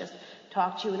 but I just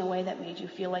talked to you in a way that made you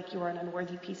feel like you were an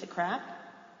unworthy piece of crap.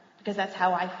 Because that's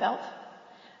how I felt.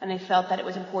 And I felt that it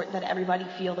was important that everybody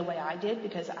feel the way I did,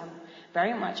 because I'm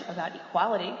very much about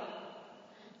equality.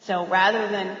 So rather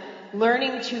than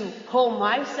learning to pull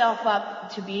myself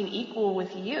up to being equal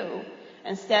with you,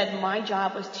 instead my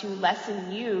job was to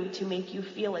lessen you to make you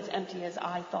feel as empty as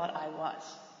I thought I was.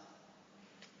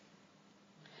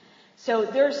 So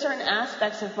there are certain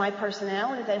aspects of my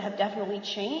personality that have definitely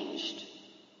changed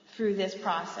through this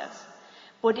process.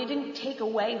 But it didn't take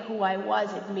away who I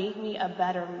was. It made me a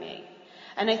better me.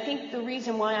 And I think the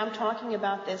reason why I'm talking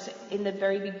about this in the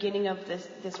very beginning of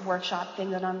this workshop thing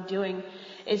that I'm doing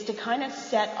is to kind of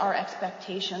set our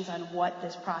expectations on what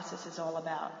this process is all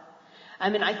about.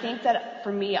 I think that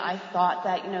for me, I thought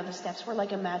that, the steps were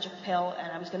like a magic pill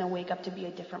and I was going to wake up to be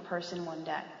a different person one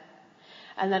day.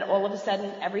 And then all of a sudden,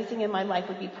 everything in my life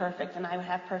would be perfect, and I would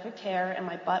have perfect hair, and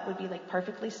my butt would be like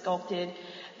perfectly sculpted,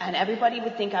 and everybody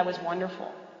would think I was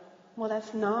wonderful. Well,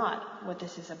 that's not what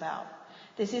this is about.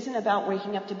 This isn't about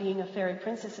waking up to being a fairy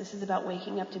princess. This is about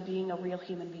waking up to being a real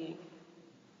human being.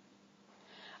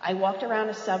 I walked around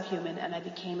a subhuman, and I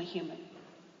became a human.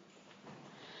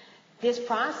 This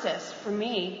process, for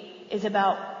me, is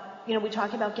about, we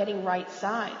talk about getting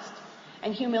right-sized.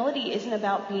 And humility isn't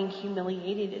about being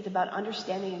humiliated. It's about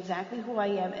understanding exactly who I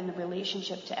am in the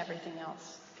relationship to everything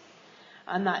else.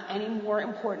 I'm not any more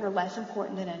important or less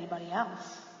important than anybody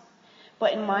else.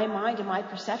 But in my mind, in my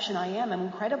perception, I'm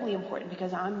incredibly important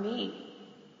because I'm me.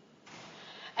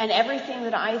 And everything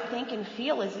that I think and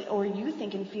feel is, or you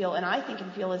think and feel, and I think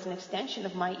and feel is an extension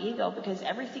of my ego, because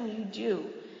everything you do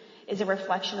is a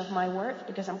reflection of my worth,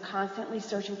 because I'm constantly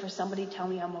searching for somebody to tell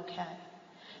me I'm okay.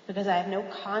 Because I have no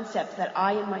concept that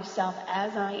I am myself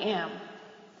as I am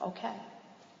okay.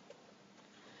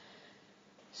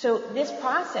 So this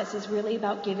process is really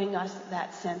about giving us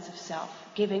that sense of self,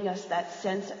 giving us that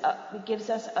sense of, it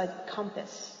gives us a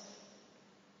compass.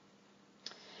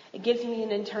 It gives me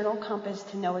an internal compass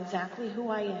to know exactly who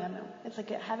I am. It's like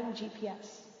having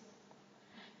GPS.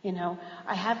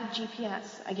 I have a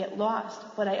GPS. I get lost,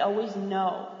 but I always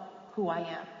know who I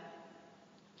am.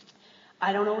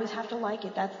 I don't always have to like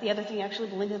it. That's the other thing. Actually,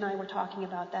 Belinda and I were talking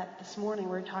about that this morning.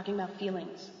 We were talking about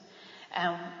feelings.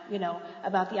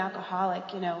 About the alcoholic.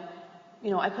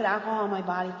 I put alcohol in my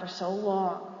body for so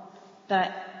long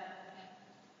that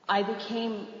I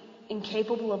became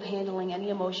incapable of handling any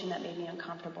emotion that made me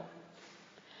uncomfortable.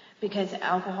 Because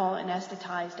alcohol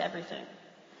anesthetized everything.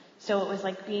 So it was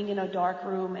like being in a dark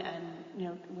room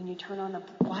and, when you turn on the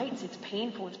lights, it's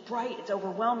painful, it's bright, it's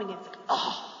overwhelming, it's like,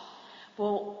 oh.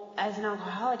 Well, as an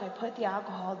alcoholic, I put the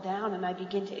alcohol down and I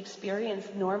begin to experience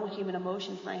normal human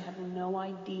emotions and I have no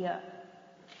idea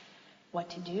what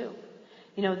to do.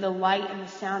 The light and the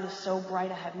sound is so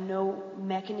bright, I have no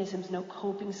mechanisms, no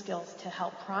coping skills to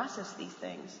help process these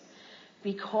things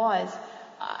because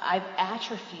I've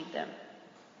atrophied them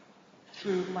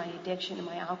through my addiction and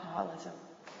my alcoholism.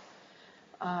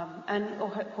 And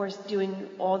of course doing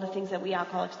all the things that we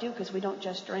alcoholics do, because we don't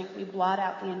just drink, we blot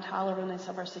out the intolerableness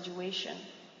of our situation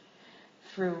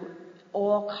through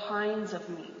all kinds of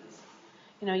means.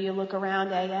 You look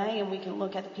around AA and we can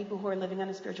look at the people who are living on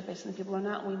a spiritual basis and the people who are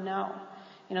not, and we know.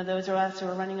 Those are us who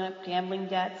are running up gambling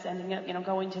debts, ending up,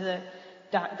 going to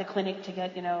the clinic to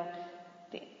get,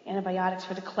 the antibiotics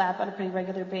for the clap on a pretty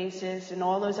regular basis and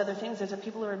all those other things. Those are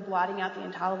people who are blotting out the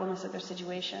intolerableness of their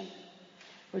situation.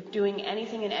 We're doing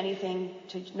anything and anything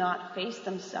to not face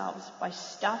themselves by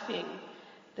stuffing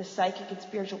the psychic and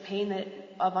spiritual pain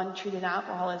of untreated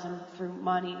alcoholism through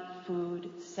money, food,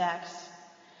 sex,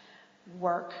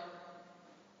 work,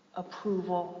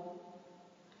 approval,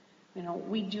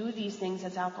 We do these things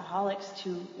as alcoholics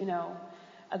to,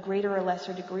 a greater or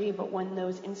lesser degree, but when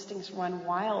those instincts run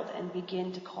wild and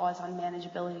begin to cause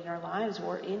unmanageability in our lives,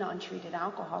 we're in untreated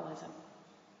alcoholism.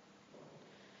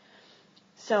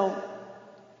 So,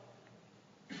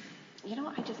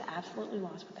 I just absolutely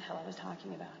lost what the hell I was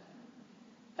talking about.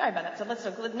 Sorry about that. So let's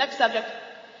look at the next subject.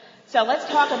 So let's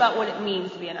talk about what it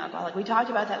means to be an alcoholic. We talked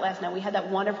about that last night. We had that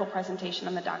wonderful presentation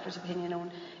on the doctor's opinion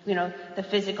on, the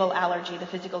physical allergy,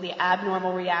 the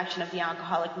abnormal reaction of the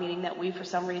alcoholic, meaning that we, for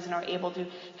some reason, are able to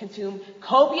consume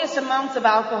copious amounts of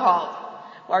alcohol.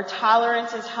 Our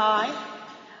tolerance is high.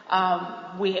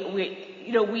 I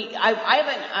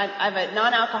have a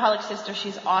non-alcoholic sister.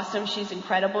 She's awesome. She's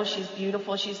incredible. She's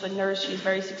beautiful. She's a nurse. She's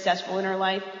very successful in her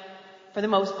life, for the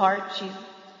most part. She's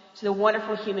a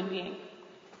wonderful human being.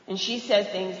 And she says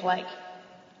things like,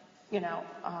 I'm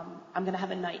going to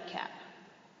have a nightcap.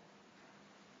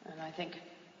 And I think,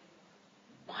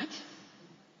 what?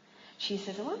 She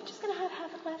says, well, I'm just going to have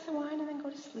half a glass of wine and then go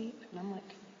to sleep. And I'm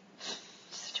like,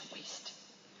 such a waste.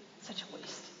 Such a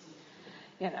waste.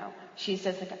 She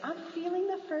says, I'm feeling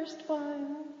the first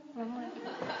one. And I'm like,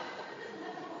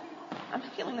 I'm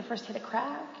feeling the first hit of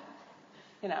crack.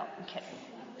 I'm kidding.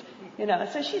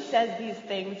 So she says these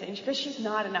things, and because she's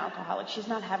not an alcoholic, she's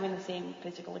not having the same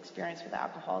physical experience with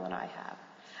alcohol that I have.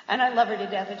 And I love her to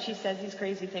death, and she says these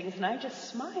crazy things, and I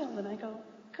just smile, and I go,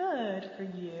 good for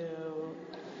you.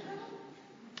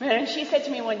 And she said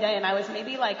to me one day, and I was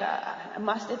maybe I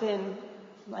must have been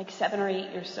 7 or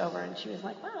 8 years sober, and she was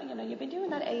like, wow, you've been doing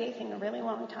that AA thing a really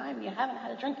long time, and you haven't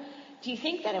had a drink. Do you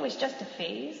think that it was just a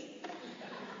phase?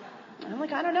 And I'm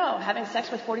like, I don't know. Having sex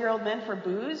with 40-year-old men for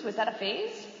booze, was that a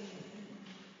phase?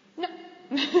 No.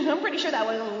 I'm pretty sure that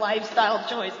was a lifestyle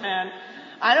choice, man.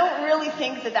 I don't really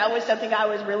think that was something I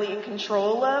was really in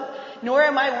control of, nor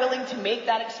am I willing to make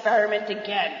that experiment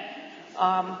again.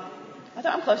 I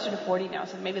thought I'm closer to 40 now,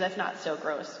 so maybe that's not so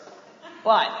gross.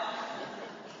 But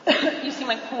you see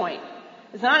my point.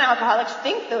 As non-alcoholics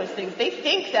think those things. They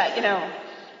think that,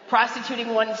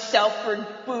 prostituting oneself for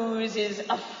booze is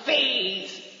a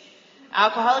phase.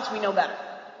 Alcoholics, we know better.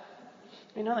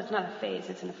 We know it's not a phase,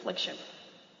 it's an affliction.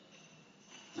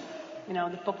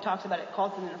 The book talks about it,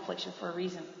 calls it an affliction for a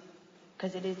reason.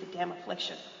 Because it is a damn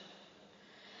affliction.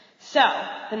 So,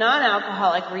 the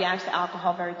non-alcoholic reacts to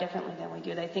alcohol very differently than we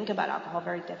do. They think about alcohol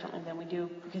very differently than we do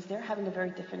because they're having a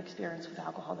very different experience with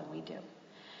alcohol than we do.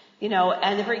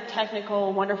 And the very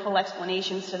technical, wonderful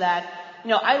explanations to that.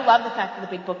 I love the fact that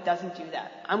the big book doesn't do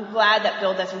that. I'm glad that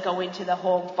Bill doesn't go into the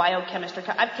whole biochemistry.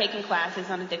 I've taken classes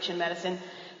on addiction medicine.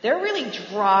 They're really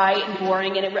dry and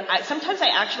boring, and sometimes I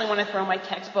actually want to throw my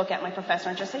textbook at my professor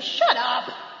and just say, shut up!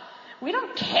 We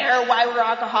don't care why we're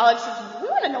alcoholics. We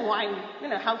want to know why,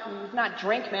 how can we not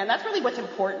drink, man? That's really what's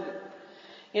important.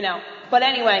 But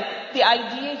anyway, the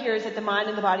idea here is that the mind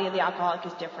and the body of the alcoholic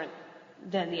is different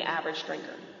than the average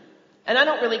drinker. And I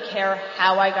don't really care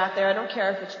how I got there. I don't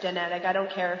care if it's genetic. I don't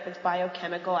care if it's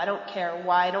biochemical. I don't care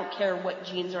why. I don't care what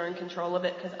genes are in control of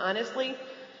it. Because honestly,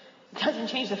 it doesn't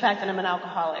change the fact that I'm an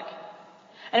alcoholic.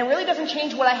 And it really doesn't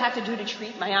change what I have to do to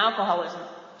treat my alcoholism.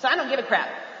 So I don't give a crap.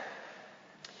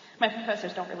 My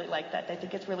professors don't really like that. They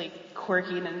think it's really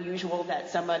quirky and unusual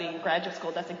that somebody in graduate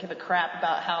school doesn't give a crap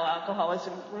about how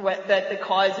alcoholism, the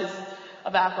causes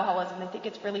of alcoholism. They think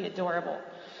it's really adorable.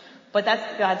 But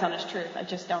that's God's honest truth. I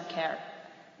just don't care.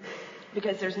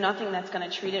 Because there's nothing that's going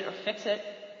to treat it or fix it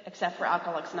except for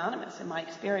Alcoholics Anonymous, in my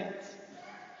experience.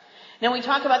 Now, we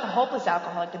talk about the hopeless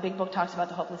alcoholic. The big book talks about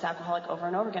the hopeless alcoholic over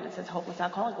and over again. It says hopeless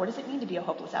alcoholic. What does it mean to be a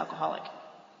hopeless alcoholic?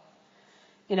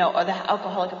 Or the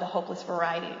alcoholic of the hopeless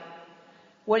variety.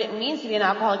 What it means to be an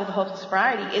alcoholic of the hopeless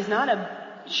variety is not a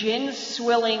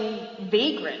gin-swilling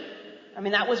vagrant. I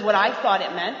mean, that was what I thought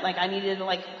it meant. I needed to,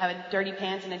 have a dirty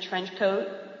pants and a trench coat.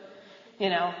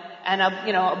 And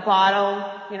a bottle,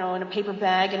 in a paper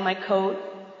bag in my coat,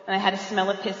 and I had to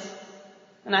smell of piss.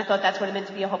 And I thought that's what it meant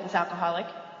to be a hopeless alcoholic.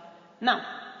 No.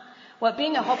 What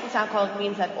being a hopeless alcoholic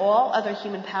means that all other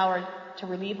human power to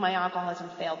relieve my alcoholism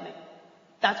failed me.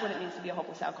 That's what it means to be a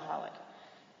hopeless alcoholic.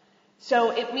 So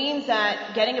it means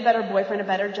that getting a better boyfriend, a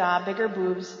better job, bigger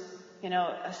boobs,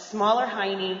 a smaller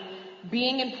hiney,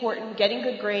 being important, getting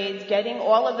good grades, getting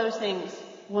all of those things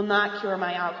will not cure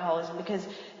my alcoholism, because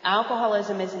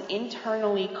alcoholism is an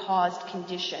internally caused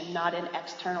condition, not an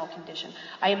external condition.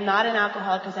 I am not an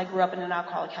alcoholic because I grew up in an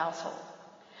alcoholic household.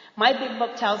 My big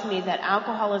book tells me that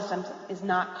alcoholism is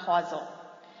not causal.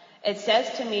 It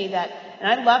says to me that, and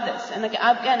I love this, and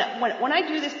again, when I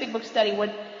do this big book study,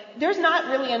 there's not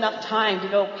really enough time to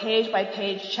go page by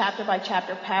page, chapter by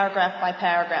chapter, paragraph by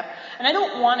paragraph. And I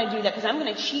don't want to do that because I'm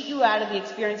going to cheat you out of the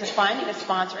experience of finding a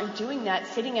sponsor and doing that,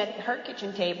 sitting at her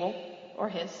kitchen table, or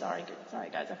his, sorry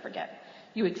guys, I forget.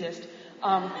 You exist.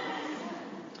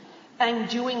 And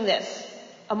doing this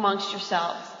amongst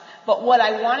yourselves. But what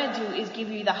I want to do is give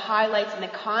you the highlights and the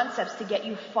concepts to get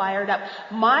you fired up.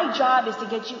 My job is to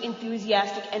get you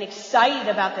enthusiastic and excited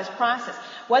about this process,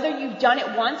 whether you've done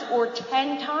it once or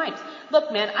 10 times.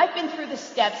 Look, man, I've been through the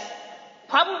steps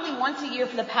probably once a year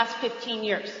for the past 15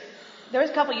 years. There was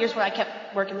a couple of years where I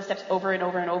kept working the steps over and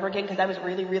over and over again because I was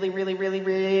really, really, really, really,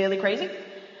 really crazy.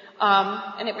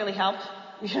 And it really helped.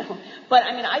 But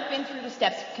I mean, I've been through the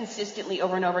steps consistently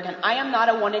over and over again. I am not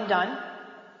a one and done.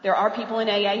 There are people in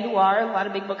AA who are, a lot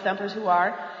of big book thumpers who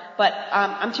are, but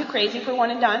I'm too crazy for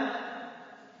one and done.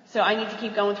 So I need to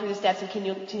keep going through the steps and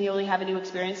continually have a new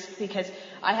experience because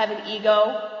I have an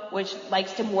ego which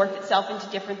likes to morph itself into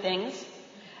different things.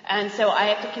 And so I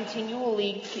have to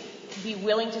continually be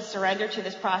willing to surrender to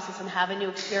this process and have a new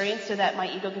experience so that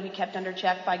my ego can be kept under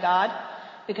check by God.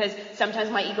 Because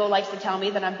sometimes my ego likes to tell me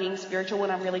that I'm being spiritual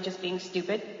when I'm really just being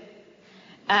stupid.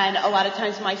 And a lot of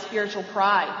times my spiritual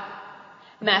pride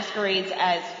masquerades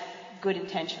as good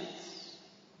intentions.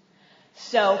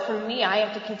 So for me, I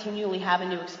have to continually have a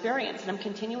new experience, and I'm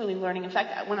continually learning. In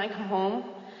fact, when I come home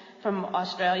from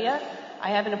Australia, I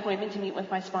have an appointment to meet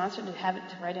with my sponsor to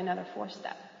write another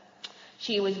 4-step.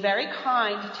 She was very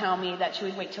kind to tell me that she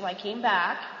would wait till I came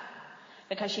back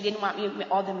because she didn't want me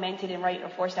all demented and write a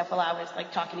 4-step while I was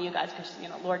like talking to you guys because,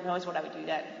 Lord knows what I would do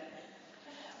then.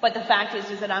 But the fact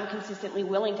is that I'm consistently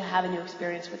willing to have a new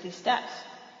experience with these steps.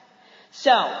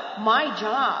 So my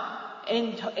job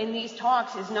in these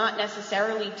talks is not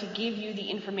necessarily to give you the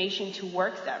information to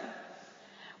work them,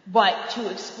 but to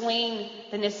explain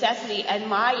the necessity and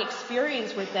my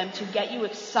experience with them to get you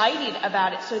excited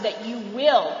about it so that you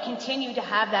will continue to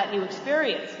have that new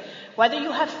experience. Whether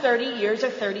you have 30 years or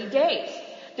 30 days.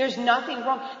 There's nothing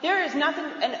wrong. There is nothing,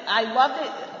 and I love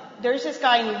that. There's this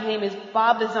guy whose name is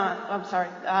Bob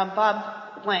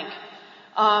Blank.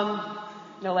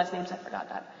 No last names, I forgot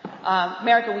that.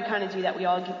 America, we kind of do that.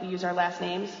 We use our last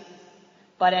names.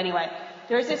 But anyway,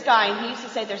 there's this guy, and he used to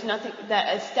say there's nothing,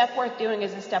 that a step worth doing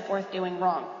is a step worth doing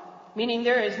wrong. Meaning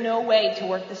there is no way to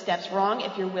work the steps wrong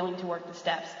if you're willing to work the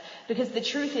steps. Because the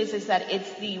truth is that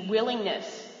it's the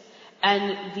willingness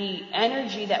and the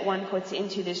energy that one puts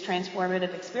into this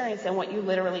transformative experience than what you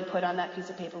literally put on that piece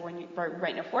of paper when you're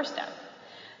writing a 4-step.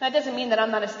 That doesn't mean that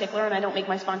I'm not a stickler and I don't make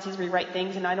my sponsees rewrite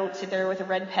things and I don't sit there with a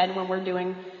red pen when we're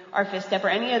doing our 5th step or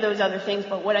any of those other things.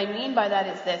 But what I mean by that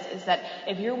is that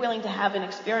if you're willing to have an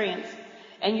experience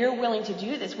and you're willing to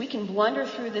do this, we can blunder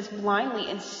through this blindly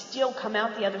and still come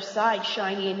out the other side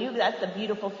shiny and new. That's the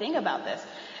beautiful thing about this,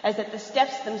 is that the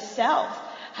steps themselves,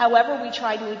 however we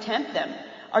try to attempt them,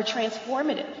 are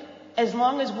transformative. As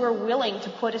long as we're willing to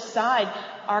put aside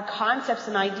our concepts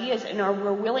and ideas and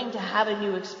we're willing to have a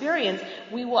new experience,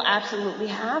 we will absolutely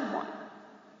have one.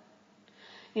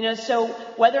 So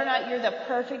whether or not you're the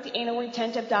perfect anal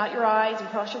retentive, dot your I's and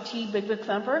cross your T's, big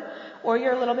thumper, or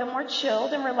you're a little bit more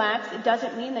chilled and relaxed, it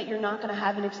doesn't mean that you're not going to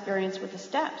have an experience with the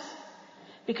steps.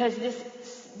 Because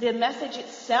the message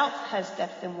itself has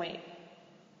depth and weight.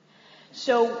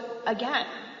 So again,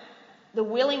 the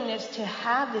willingness to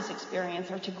have this experience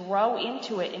or to grow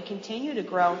into it and continue to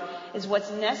grow is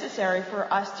what's necessary for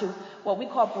us to, what we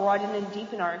call, broaden and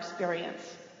deepen our experience.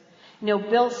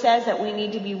 Bill says that we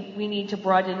need to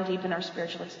broaden and deepen our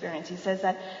spiritual experience. He says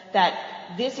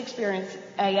that this experience,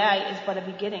 AA, is but a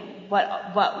beginning.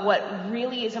 But what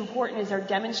really is important is our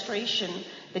demonstration,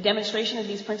 the demonstration of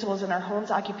these principles in our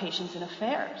homes, occupations, and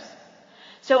affairs.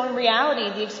 So in reality,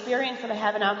 the experience that I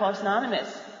have in Alcoholics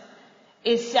Anonymous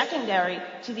is secondary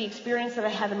to the experience that I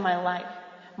have in my life.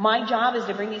 My job is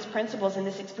to bring these principles and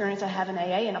this experience I have in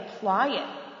AA and apply it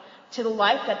to the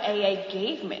life that AA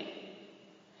gave me.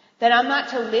 That I'm not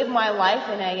to live my life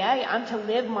in AA, I'm to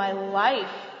live my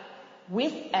life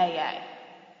with AA.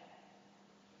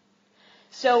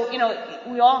 So,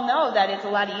 we all know that it's a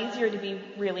lot easier to be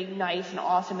really nice and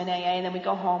awesome in AA, and then we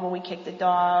go home and we kick the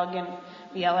dog, and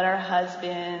we yell at our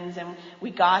husbands, and we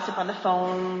gossip on the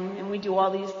phone, and we do all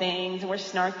these things, and we're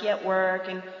snarky at work,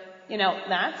 and,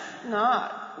 that's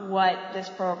not what this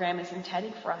program is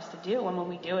intended for us to do. And when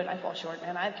we do it, I fall short,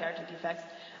 man. I have character defects.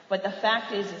 But the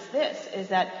fact is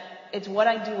that it's what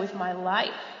I do with my life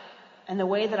and the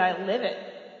way that I live it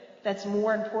that's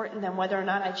more important than whether or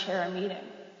not I chair a meeting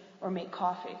or make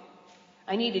coffee.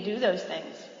 I need to do those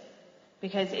things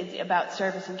because it's about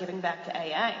service and giving back to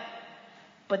AA.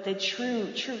 But the true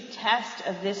test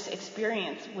of this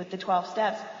experience with the 12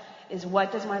 steps is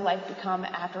what does my life become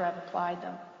after I've applied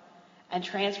them? And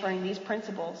transferring these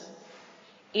principles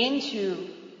into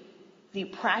the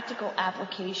practical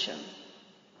application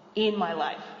in my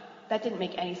life. That didn't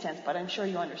make any sense, but I'm sure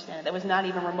you understand it. That was not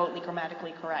even remotely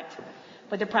grammatically correct.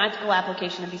 But the practical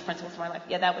application of these principles in my life.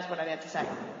 Yeah, that was what I had to say.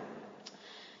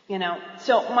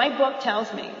 So my book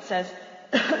tells me, it says,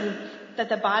 that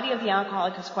the body of the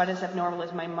alcoholic is quite as abnormal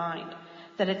as my mind.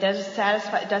 That it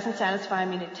doesn't satisfy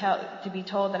me to be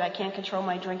told that I can't control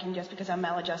my drinking just because I'm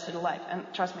maladjusted in life. And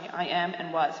trust me, I am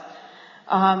and was.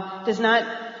 That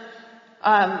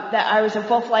I was in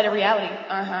full flight of reality.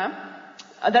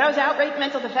 That I was outright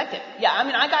mental defective. Yeah,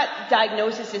 I got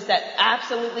diagnoses that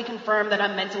absolutely confirm that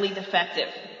I'm mentally defective.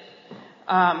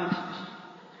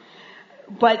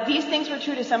 But these things were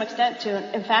true to some extent,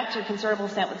 in fact, to a considerable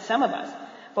extent with some of us.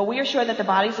 But we are sure that the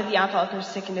bodies of the alcoholic are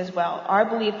sickened as well. Our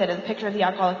belief that the picture of the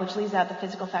alcoholic which leaves out the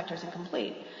physical factor is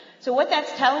incomplete. So what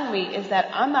that's telling me is that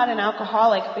I'm not an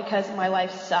alcoholic because my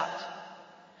life sucked.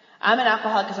 I'm an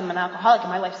alcoholic because I'm an alcoholic and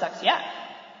my life sucks, yeah.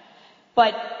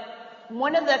 But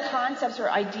one of the concepts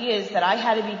or ideas that I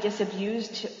had to be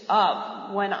disabused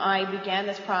of when I began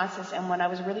this process and when I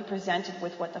was really presented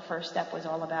with what the first step was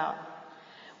all about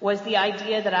was the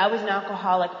idea that I was an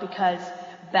alcoholic because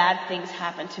bad things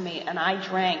happened to me, and I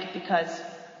drank because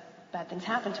bad things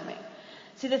happened to me.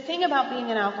 See, the thing about being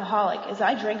an alcoholic is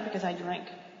I drink because I drink.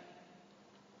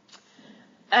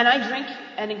 And I drink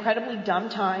at incredibly dumb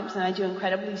times, and I do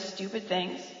incredibly stupid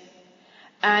things.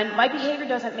 And my behavior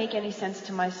doesn't make any sense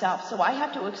to myself, so I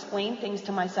have to explain things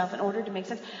to myself in order to make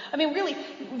sense. Really,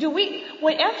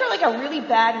 after like a really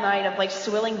bad night of like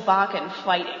swilling vodka and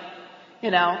fighting,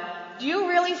 do you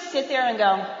really sit there and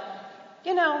go,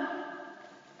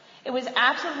 it was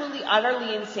absolutely,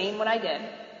 utterly insane what I did.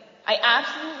 I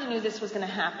absolutely knew this was going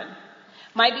to happen.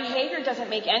 My behavior doesn't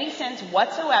make any sense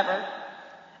whatsoever,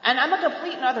 and I'm a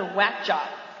complete and utter whack job.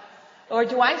 Or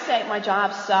do I say my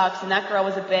job sucks and that girl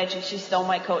was a bitch and she stole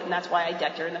my coat and that's why I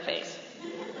decked her in the face?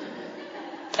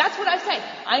 That's what I say.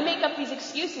 I make up these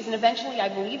excuses and eventually I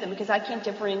believe them because I can't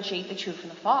differentiate the true from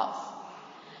the false.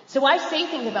 So I say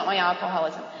things about my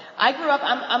alcoholism. I grew up,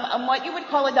 I'm what you would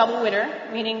call a double winner,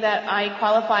 meaning that I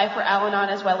qualify for Al-Anon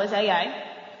as well as AA.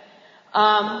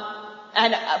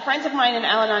 And friends of mine in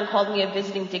Al-Anon called me a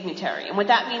visiting dignitary. And what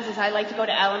that means is I like to go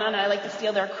to Al-Anon and I like to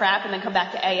steal their crap and then come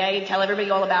back to AA and tell everybody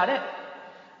all about it.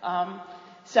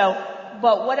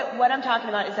 But what I'm talking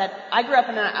about is that I grew up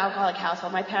in an alcoholic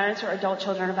household. My parents are adult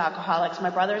children of alcoholics.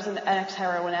 My brother's an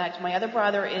ex-heroin addict. My other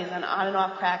brother is an on and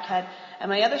off crackhead. And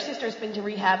my other sister's been to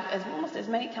rehab almost as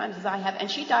many times as I have, and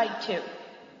she died too.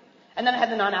 And then I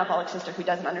have the non-alcoholic sister who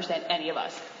doesn't understand any of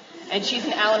us. And she's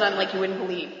in Al-Anon like you wouldn't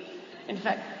believe. In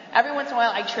fact, every once in a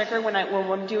while I trick her when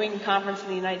I'm doing a conference in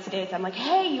the United States. I'm like,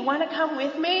 hey, you want to come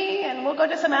with me and we'll go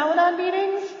to some Al-Anon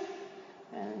meetings?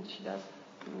 And she goes,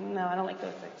 no, I don't like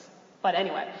those things. But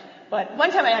anyway, one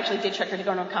time I actually did trick her to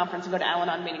go to a conference and go to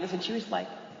Al-Anon meetings, and she was like,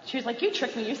 you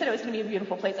tricked me. You said it was going to be a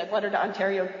beautiful place. I brought her to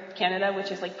Ontario, Canada,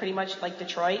 which is like pretty much like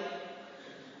Detroit.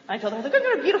 I told her, we're going to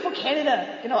go to beautiful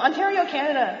Canada, Ontario,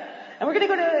 Canada, and we're going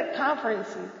to go to a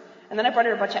conference. And then I brought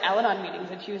her to a bunch of Al-Anon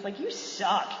meetings, and she was like, you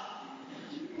suck.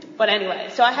 But anyway,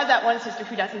 so I have that one sister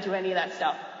who doesn't do any of that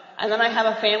stuff. And then I have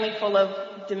a family full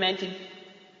of demented,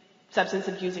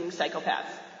 substance-abusing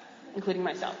psychopaths, including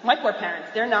myself. My poor parents,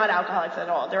 they're not alcoholics at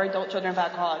all. They're adult children of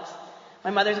alcoholics. My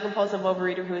mother's a compulsive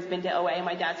overeater who has been to OA, and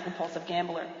my dad's a compulsive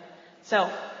gambler.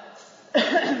 So,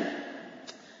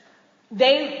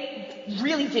 they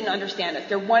really didn't understand us.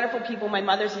 They're wonderful people. My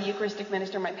mother's a Eucharistic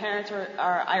minister. My parents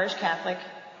are Irish Catholic.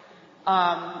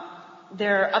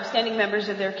 They're upstanding members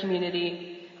of their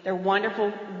community. They're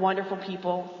wonderful, wonderful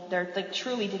people. They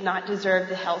truly did not deserve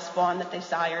the hell spawn that they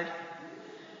sired.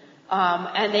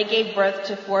 And they gave birth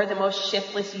to 4 of the most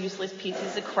shiftless, useless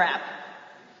pieces of crap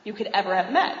you could ever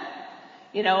have met.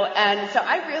 And so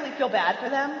I really feel bad for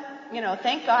them.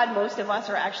 Thank God most of us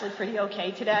are actually pretty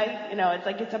okay today.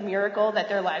 It's a miracle that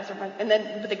their lives are,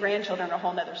 but the grandchildren are a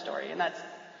whole nother story.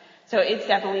 So it's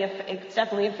definitely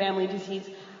a family disease.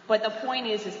 But the point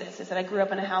is that I grew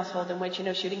up in a household in which,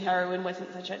 shooting heroin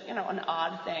wasn't such an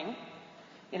odd thing.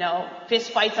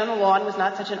 Fist fights on the lawn was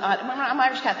not such an odd, I'm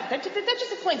Irish Catholic. That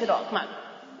just explains it all. Come on.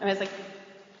 It's like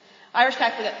Irish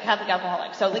Catholic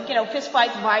alcoholic. So fist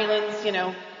fights, violence,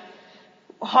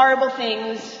 horrible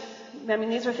things.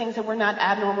 These are things that were not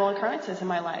abnormal occurrences in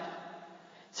my life.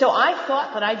 So I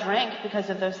thought that I drank because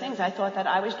of those things. I thought that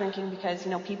I was drinking because,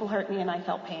 people hurt me and I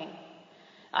felt pain.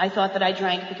 I thought that I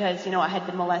drank because, I had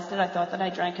been molested. I thought that I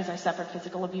drank because I suffered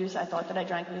physical abuse. I thought that I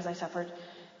drank because I suffered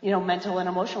mental and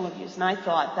emotional abuse. And I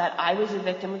thought that I was a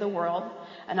victim of the world,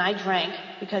 and I drank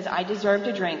because I deserved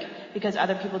to drink because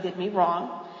other people did me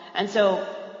wrong. And so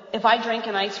if I drink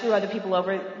and I screw other people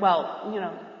over,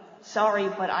 well, sorry,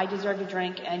 but I deserve to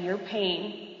drink, and your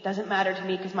pain doesn't matter to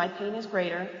me because my pain is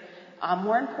greater. I'm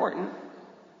more important.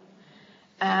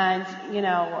 And,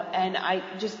 and I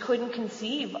just couldn't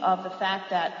conceive of the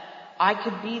fact that I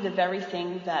could be the very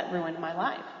thing that ruined my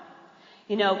life.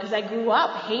 Because I grew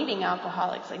up hating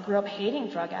alcoholics. I grew up hating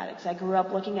drug addicts. I grew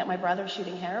up looking at my brother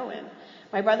shooting heroin.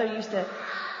 My brother used to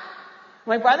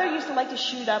like to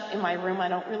shoot up in my room. I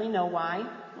don't really know why.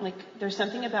 Like, there's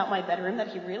something about my bedroom that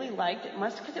he really liked. It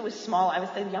must because it was small. I was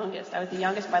the youngest. I was the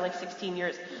youngest by like 16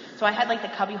 years. So I had like the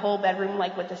cubbyhole bedroom,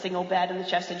 like with the single bed and the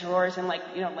chest of drawers and like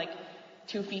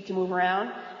 2 feet to move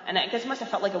around. And I guess it must have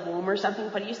felt like a womb or something.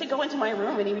 But he used to go into my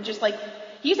room and he would just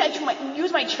he used to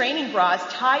use my training bras,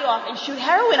 tie off, and shoot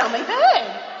heroin on my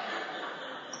bed.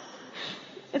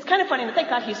 It's kind of funny, but thank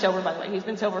God he's sober, by the way. He's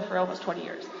been sober for almost 20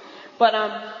 years. But,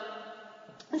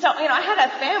 and so, I had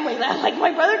a family that,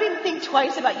 my brother didn't think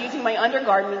twice about using my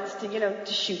undergarments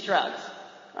to shoot drugs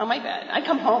on my bed. I'd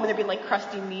come home and there'd be,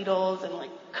 crusty needles and,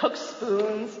 cooked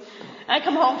spoons. And I'd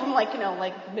come home from,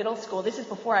 middle school. This is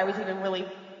before I was even really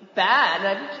bad. And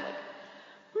I'd be just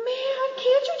man,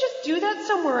 can't you just do that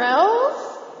somewhere else?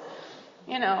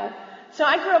 So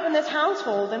I grew up in this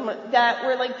household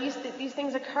where these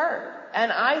things occurred.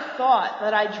 And I thought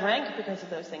that I drank because of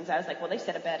those things. I was like, well, they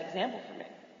set a bad example for me.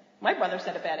 My brother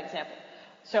set a bad example.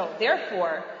 So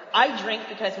therefore, I drink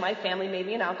because my family made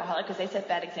me an alcoholic because they set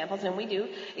bad examples, and we do.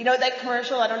 That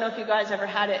commercial, I don't know if you guys ever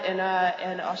had it in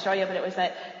Australia, but it was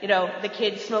that, the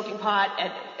kid smoking pot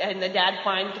and the dad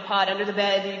finds the pot under the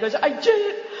bed and he goes, I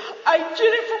did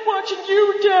it for watching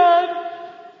you, Dad.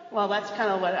 Well, that's kind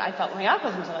of what I felt my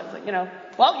alcoholism was. I was like,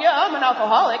 well, yeah, I'm an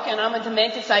alcoholic and I'm a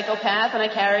demented psychopath and I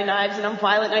carry knives and I'm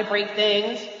violent and I break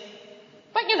things.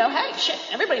 But, hey, shit,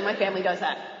 everybody in my family does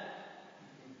that.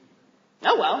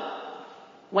 Oh, well,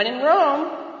 when in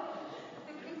Rome.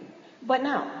 But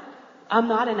no, I'm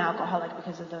not an alcoholic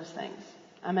because of those things.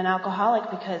 I'm an alcoholic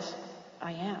because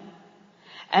I am.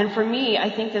 And for me, I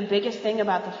think the biggest thing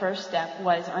about the first step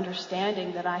was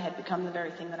understanding that I had become the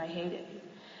very thing that I hated.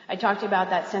 I talked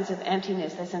about that sense of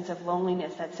emptiness, that sense of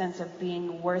loneliness, that sense of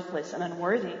being worthless and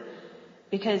unworthy.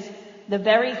 Because the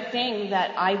very thing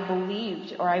that I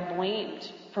believed or I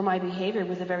blamed for my behavior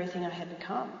was the very thing I had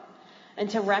become. And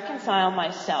to reconcile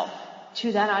myself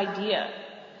to that idea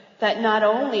that not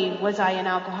only was I an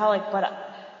alcoholic,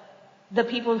 but the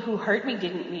people who hurt me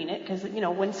didn't mean it. Because,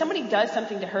 when somebody does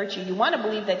something to hurt you, you want to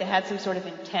believe that they had some sort of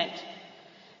intent.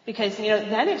 Because,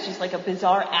 then it's just like a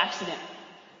bizarre accident.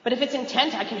 But if it's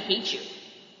intent, I can hate you.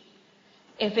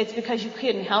 If it's because you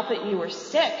couldn't help it and you were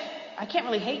sick, I can't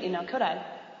really hate you now, could I?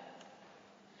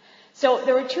 So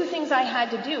there were two things I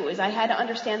had to do. I had to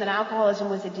understand that alcoholism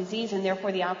was a disease, and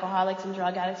therefore the alcoholics and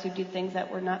drug addicts who did things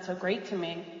that were not so great to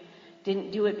me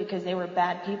didn't do it because they were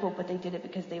bad people, but they did it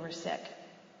because they were sick.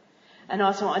 And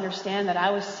also understand that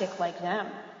I was sick like them,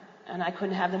 and I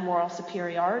couldn't have the moral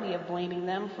superiority of blaming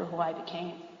them for who I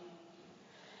became.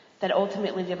 That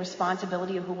ultimately the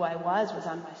responsibility of who I was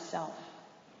on myself.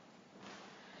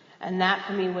 And that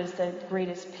for me was the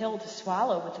greatest pill to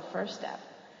swallow with the first step.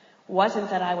 Wasn't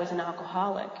that I was an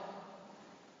alcoholic.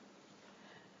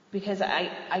 Because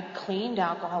I claimed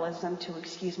alcoholism to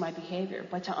excuse my behavior,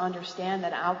 but to understand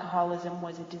that alcoholism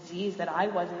was a disease that I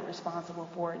wasn't responsible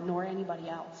for, nor anybody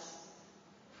else.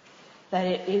 That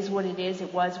it is what it is,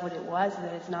 it was what it was,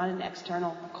 that it's not an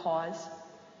external cause.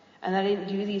 And I didn't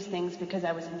do these things because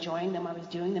I was enjoying them. I was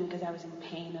doing them because I was in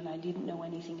pain and I didn't know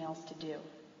anything else to do.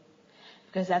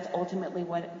 Because that's ultimately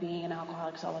what being an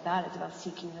alcoholic is all about. It's about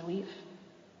seeking relief.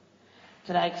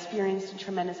 That I experienced a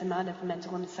tremendous amount of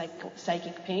mental and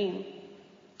psychic pain.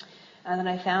 And then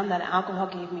I found that alcohol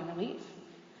gave me relief.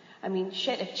 I mean,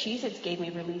 shit, if Cheez-Its gave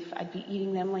me relief, I'd be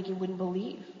eating them like you wouldn't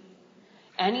believe.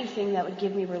 Anything that would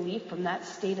give me relief from that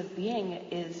state of being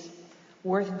is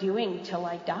worth doing till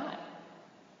I die.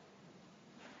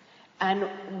 And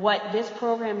what this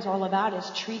program is all about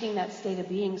is treating that state of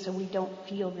being so we don't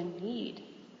feel the need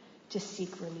to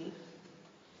seek relief.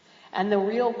 And the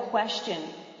real question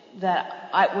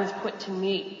that was put to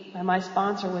me by my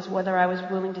sponsor was whether I was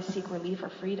willing to seek relief or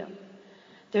freedom.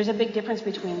 There's a big difference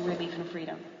between relief and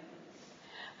freedom.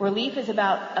 Relief is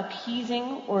about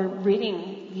appeasing or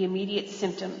ridding the immediate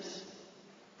symptoms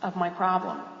of my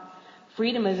problem.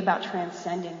 Freedom is about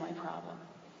transcending my problem.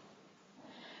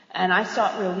 And I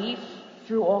sought relief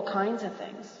through all kinds of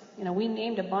things. We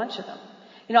named a bunch of them.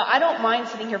 I don't mind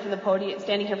standing here from the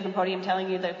podium telling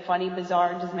you the funny,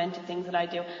 bizarre, demented things that I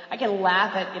do. I can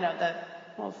laugh at,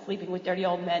 sleeping with dirty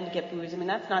old men to get booze. I mean,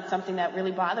 that's not something that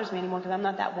really bothers me anymore because I'm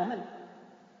not that woman.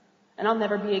 And I'll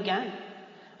never be again.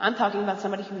 I'm talking about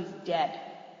somebody who is dead.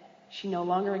 She no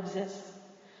longer exists.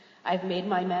 I've made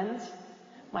my amends.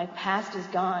 My past is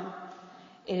gone.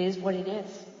 It is what it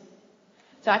is.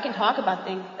 So I can talk about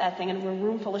that thing in a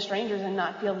room full of strangers and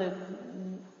not feel the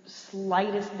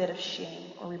slightest bit of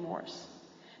shame or remorse,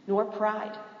 nor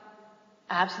pride.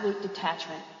 Absolute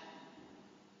detachment.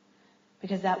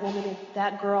 Because that woman,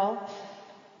 that girl,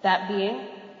 that being,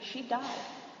 she died.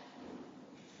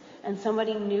 And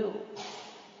somebody new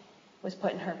was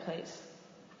put in her place.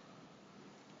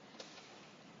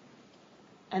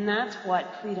 And that's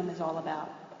what freedom is all about.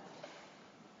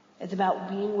 It's about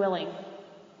being willing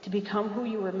to become who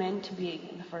you were meant to be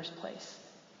in the first place.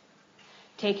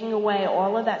 Taking away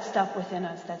all of that stuff within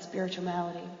us, that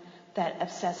spirituality, that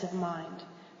obsessive mind,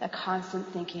 that constant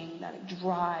thinking, that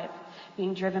drive,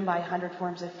 being driven by 100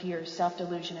 forms of fear,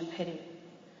 self-delusion, and pity.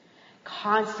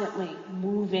 Constantly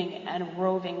moving and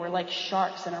roving. We're like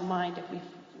sharks in our mind if we,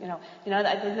 I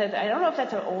don't know if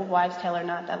that's an old wives' tale or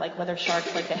not, that like whether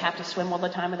sharks, like they have to swim all the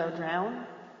time or they'll drown.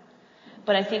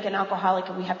 But I think an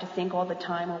alcoholic, we have to think all the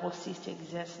time or we'll cease to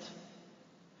exist.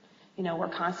 We're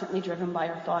constantly driven by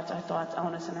our thoughts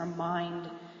own us, and our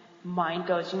mind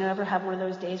goes. You ever have one of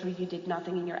those days where you did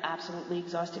nothing and you're absolutely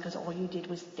exhausted because all you did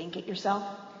was think it yourself?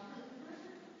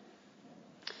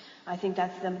 I think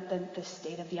that's the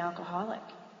state of the alcoholic.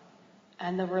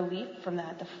 And the relief from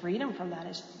that, the freedom from that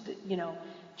is,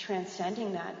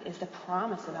 transcending that is the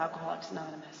promise of Alcoholics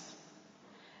Anonymous.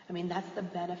 I mean, that's the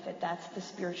benefit, that's the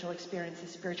spiritual experience, the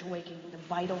spiritual awakening, the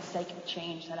vital sacred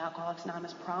change that Alcoholics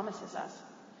Anonymous promises us.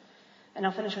 And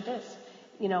I'll finish with this.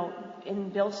 In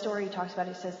Bill's story, he talks about,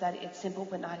 he says that it's simple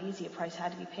but not easy. A price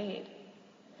had to be paid.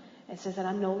 It says that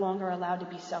I'm no longer allowed to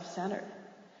be self-centered.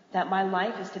 That my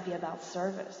life is to be about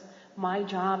service. My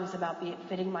job is about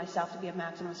fitting myself to be of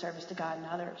maximum service to God and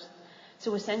others.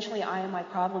 So essentially, I am my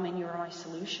problem and you are my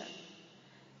solution.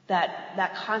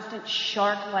 That constant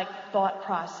shark-like thought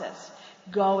process,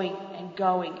 going and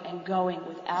going and going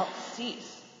without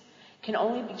cease, can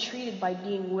only be treated by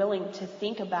being willing to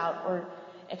think about or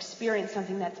experience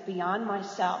something that's beyond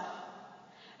myself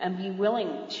and be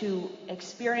willing to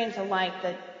experience a life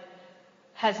that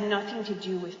has nothing to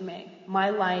do with me. My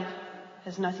life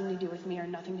has nothing to do with me or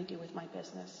nothing to do with my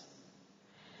business.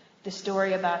 The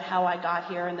story about how I got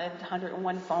here and the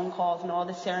 101 phone calls and all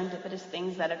the serendipitous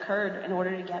things that occurred in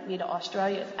order to get me to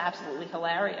Australia is absolutely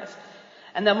hilarious.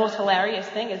 And the most hilarious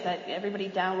thing is that everybody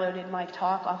downloaded my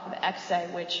talk off of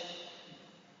XA, which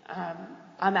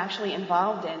I'm actually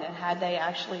involved in. And had they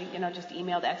actually, just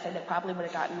emailed XA, they probably would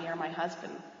have gotten me or my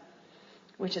husband,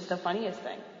 which is the funniest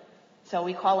thing. So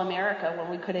we call America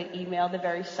when we could have emailed the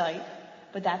very site.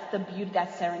 But that's the beauty,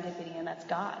 that's serendipity, and that's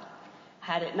God.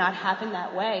 Had it not happened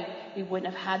that way, we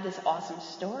wouldn't have had this awesome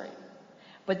story.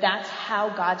 But that's how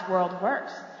God's world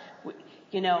works. We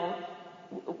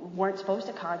weren't supposed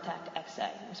to contact XA.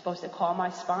 We're supposed to call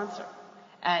my sponsor.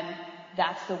 And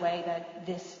that's the way that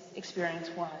this experience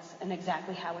was, and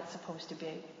exactly how it's supposed to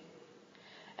be.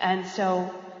 And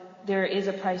so there is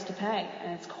a price to pay,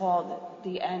 and it's called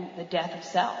the death of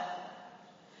self.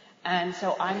 And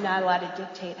so I'm not allowed to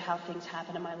dictate how things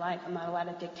happen in my life. I'm not allowed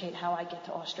to dictate how I get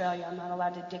to Australia. I'm not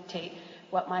allowed to dictate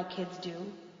what my kids do,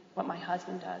 what my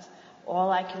husband does.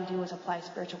 All I can do is apply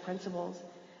spiritual principles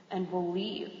and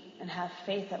believe and have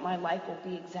faith that my life will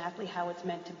be exactly how it's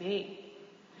meant to be,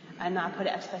 and not put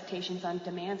expectations on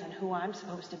demands on who I'm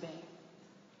supposed to be.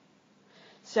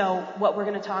 So what we're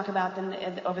going to talk about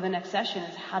then over the next session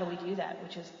is how do we do that,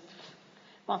 which is,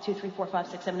 2, 3, 4, 5,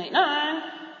 6, 7, 8, 9.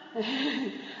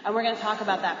 And we're going to talk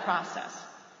about that process.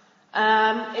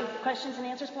 Questions and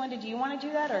answers, Belinda, do you want to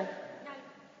do that or?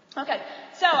 No. Okay.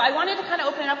 So I wanted to kind of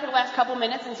open it up for the last couple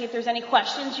minutes and see if there's any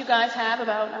questions you guys have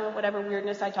about whatever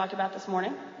weirdness I talked about this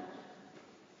morning.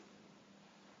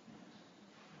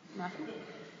 Nothing?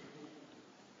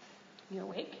 You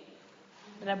awake?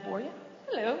 Did I bore you?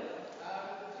 Hello.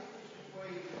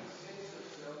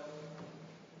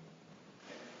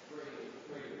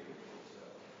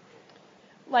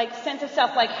 Like sense of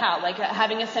self, like how? Like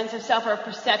having a sense of self or a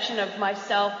perception of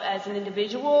myself as an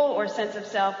individual, or sense of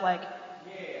self like...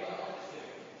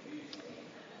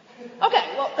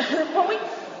 Okay, well, when we...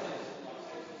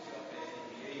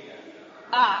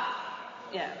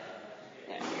 Yeah.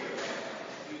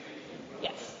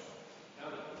 Yes.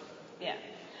 Yeah.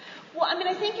 Well,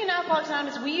 I think in Alcoholics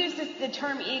Anonymous, we use the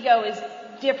term ego is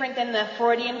different than the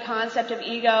Freudian concept of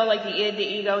ego, like the id, the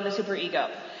ego, and the superego.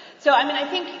 So, I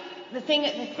think the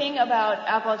thing about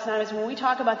Alcoholics Anonymous, when we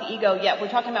talk about the ego, we're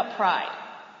talking about pride.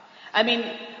 I mean,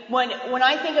 when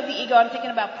I think of the ego, I'm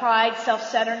thinking about pride,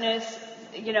 self-centeredness,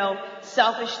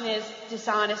 selfishness,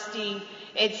 dishonesty.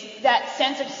 It's that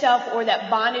sense of self or that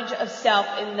bondage of self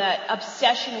and that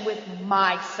obsession with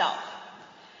myself.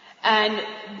 And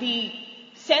the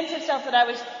sense of self that I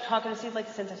was talking to, seems like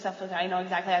the sense of self, I know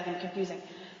exactly how it's confusing.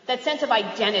 That sense of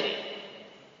identity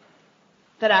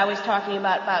that I was talking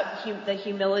about the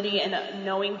humility and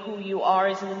knowing who you are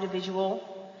as an individual,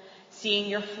 seeing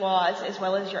your flaws as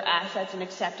well as your assets and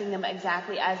accepting them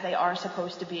exactly as they are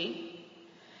supposed to be.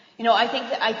 I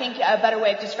think a better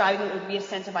way of describing it would be a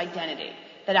sense of identity.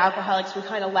 That alcoholics, we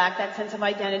kind of lack that sense of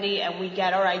identity, and we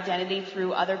get our identity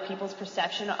through other people's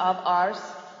perception of ours.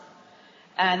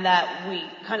 And that we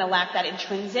kind of lack that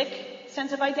intrinsic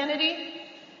sense of identity.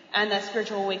 And that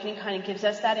spiritual awakening kind of gives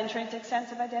us that intrinsic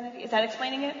sense of identity. Is that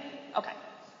explaining it? Okay.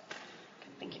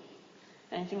 Thank you.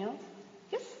 Anything else?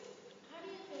 Yes? How do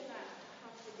you feel about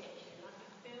trust addiction? Like,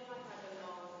 I feel like I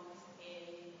belong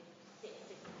in six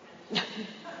different countries.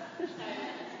 So,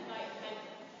 like,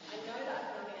 I know that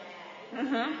I belong in AA.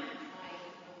 Mm-hmm.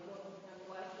 I'm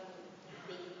working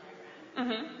with these programs.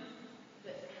 Mm-hmm.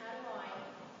 But how do I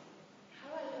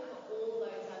look at all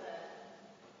those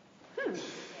other...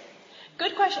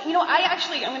 Good question.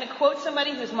 I'm going to quote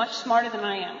somebody who's much smarter than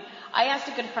I am. I asked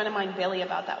a good friend of mine, Billy,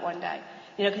 about that one day,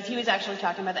 because he was actually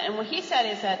talking about that. And what he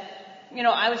said is that,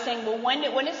 I was saying, well,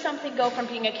 when does something go from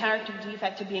being a character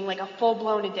defect to being like a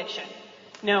full-blown addiction?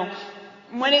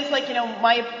 When is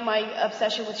my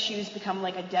obsession with shoes become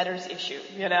like a debtor's issue,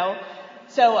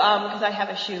 So, because I have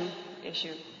a shoe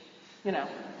issue, I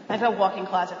have a walk-in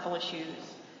closet full of shoes,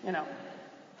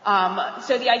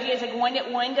 So the idea is like,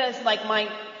 when does like my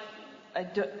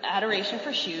adoration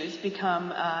for shoes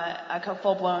become a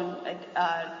full-blown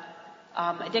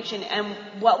addiction? And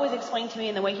what was explained to me,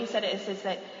 and the way he said it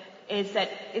is that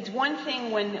it's one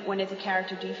thing when it's a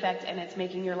character defect and it's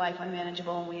making your life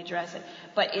unmanageable and we address it.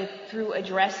 But if through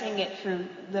addressing it through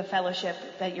the fellowship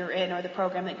that you're in or the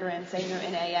program that you're in, say you're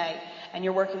in AA, and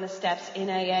you're working the steps in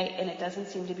AA and it doesn't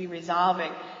seem to be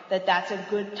resolving, that's a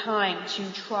good time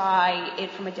to try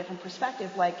it from a different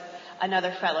perspective, like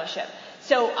another fellowship.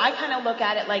 So I kind of look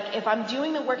at it like if I'm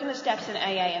doing the work in the steps in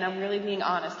AA and I'm really being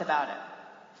honest about it,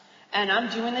 and I'm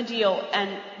doing the deal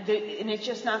and it's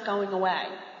just not going away,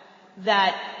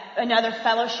 that another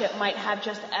fellowship might have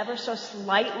just ever so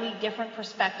slightly different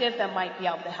perspective that might be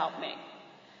able to help me.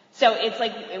 So it's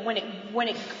like when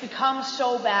it becomes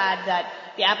so bad that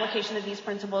the application of these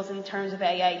principles in terms of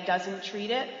AA doesn't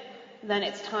treat it, then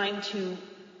it's time to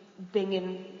bring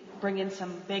in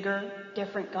some bigger,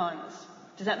 different guns.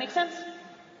 Does that make sense?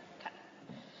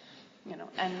 Okay.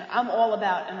 And I'm all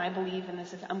about, and I believe in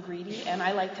this, I'm greedy, and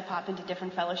I like to pop into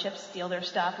different fellowships, steal their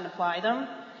stuff, and apply them.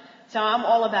 So I'm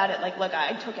all about it. Like, look,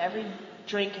 I took every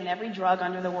drink and every drug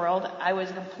under the world. I was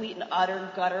a complete and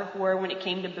utter gutter whore when it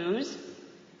came to booze.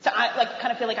 So I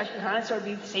kind of feel like I should kind of sort of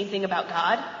be the same thing about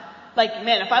God. Like,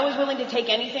 man, if I was willing to take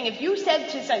anything, if you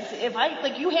said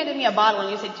you handed me a bottle and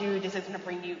you said, dude, this is going to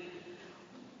bring you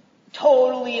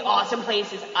totally awesome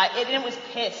places, and it was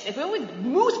piss. If it was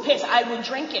moose piss, I would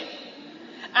drink it.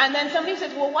 And then somebody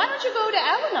says, well, why don't you go to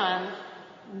Al-Anon?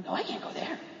 No, I can't go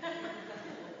there.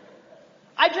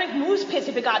 I drink moose piss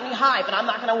if it got me high, but I'm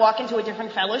not going to walk into a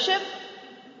different fellowship.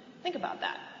 Think about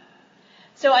that.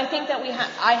 So I think that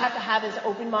I have to have this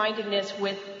open-mindedness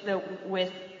with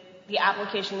the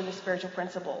application of the spiritual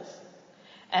principles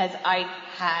as I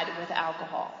had with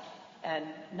alcohol and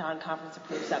non-conference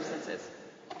approved substances.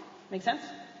 Make sense?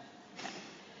 Okay.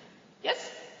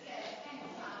 Yes?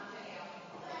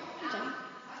 Jenny?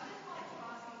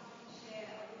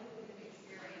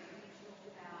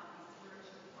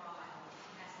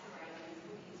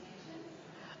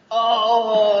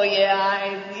 Oh, yeah.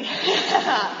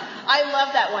 I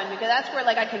love that one because that's where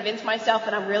I convince myself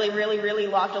that I'm really, really, really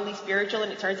loftily spiritual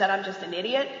and it turns out I'm just an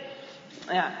idiot.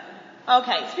 Yeah.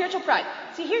 Okay, spiritual pride.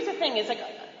 See, here's the thing. It's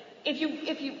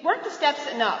if you work the steps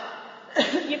enough,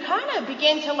 you kind of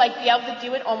begin to be able to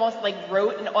do it almost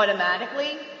rote and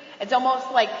automatically. It's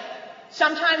almost like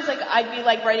sometimes I'd be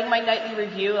writing my nightly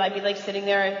review. I'd be sitting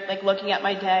there looking at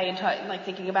my day and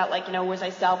thinking about was I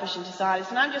selfish and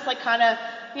dishonest? And I'm just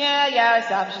yeah, I was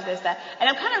selfish and this, that. And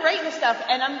I'm kind of writing the stuff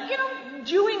and I'm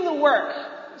doing the work,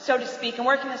 so to speak, and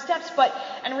working the steps. But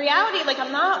in reality,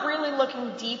 I'm not really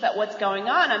looking deep at what's going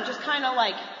on. I'm just kind of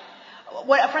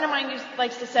what a friend of mine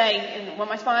likes to say, and what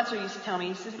my sponsor used to tell me,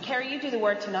 he says, Carrie, you do the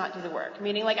work to not do the work.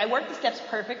 Meaning, I work the steps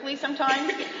perfectly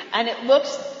sometimes, and it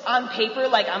looks on paper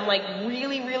I'm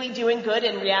really, really doing good.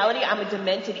 In reality, I'm a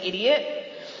demented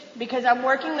idiot, because I'm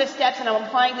working the steps and I'm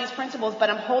applying these principles, but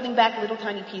I'm holding back little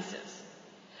tiny pieces.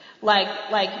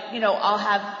 I'll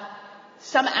have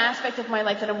some aspect of my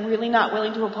life that I'm really not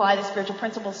willing to apply the spiritual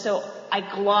principles, so I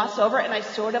gloss over it and I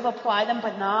sort of apply them,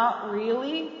 but not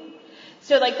really.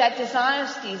 So like that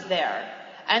dishonesty's there.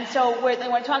 And so when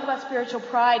I talk about spiritual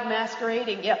pride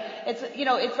masquerading,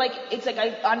 it's like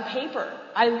on paper,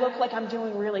 I look like I'm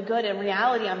doing really good. In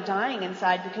reality, I'm dying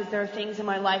inside because there are things in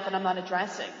my life that I'm not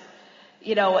addressing.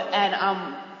 And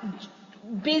I'm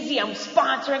busy, I'm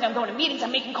sponsoring, I'm going to meetings,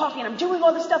 I'm making coffee, and I'm doing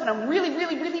all this stuff, and I'm really,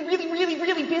 really, really, really, really,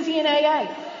 really busy in AA.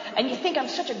 And you think I'm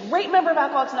such a great member of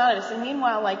Alcoholics Anonymous, and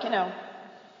meanwhile,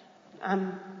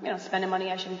 I'm, spending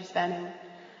money I shouldn't be spending.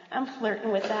 I'm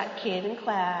flirting with that kid in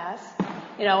class,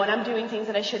 and I'm doing things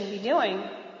that I shouldn't be doing.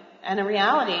 And in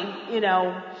reality,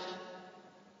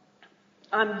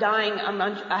 I'm dying,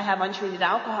 I have untreated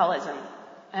alcoholism.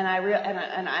 And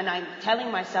I'm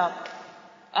telling myself,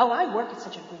 oh, I work at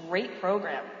such a great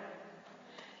program.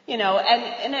 And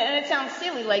it sounds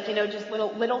silly, just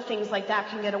little things like that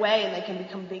can get away and they can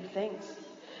become big things.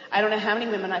 I don't know how many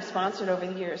women I've sponsored over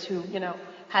the years who,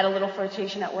 had a little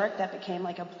flirtation at work that became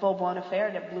like a full-blown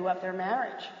affair that blew up their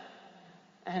marriage.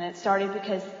 And it started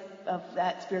because of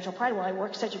that spiritual pride. Well, I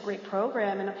work such a great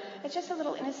program, and it's just a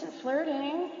little innocent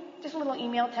flirting, just a little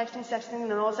email, texting, sexting,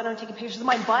 and all of a sudden I'm taking pictures of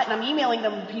my butt and I'm emailing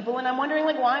them to people, and I'm wondering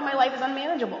why my life is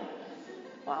unmanageable.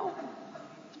 Well,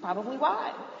 it's probably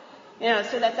why.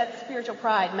 So that's that spiritual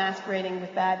pride masquerading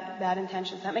with bad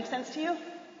intentions. That make sense to you?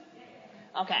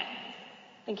 Okay.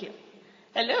 Thank you.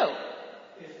 Hello.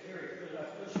 Yes, Gary,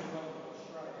 first of all, welcome to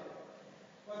Australia.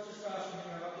 I was just asking,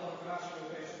 I've asked you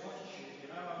about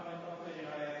sponsorship, I've been in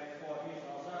AA for 5 years,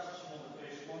 and I was asked this morning to be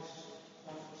a sponsor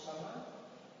for someone.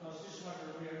 And I was just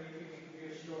wondering if you could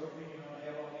give us your opinion on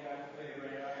how long you have to be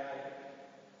around AA.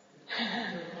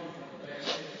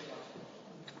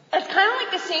 It's kind of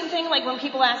like the same thing, like when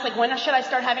people ask, when should I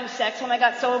start having sex when I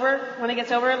get sober?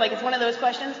 It's one of those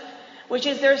questions. Which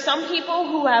is, there are some people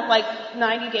who have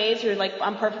 90 days who are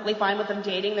I'm perfectly fine with them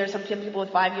dating. There's some people with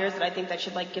 5 years that I think that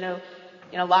should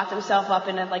lock themselves up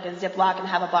in a Ziploc and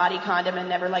have a body condom and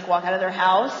never walk out of their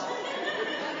house.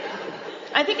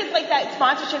 I think it's like that.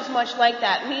 Sponsorship's much like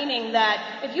that, meaning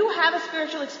that if you have a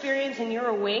spiritual experience and you're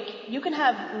awake, you can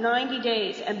have 90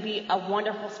 days and be a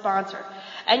wonderful sponsor.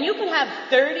 And you can have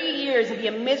 30 years and be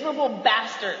a miserable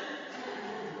bastard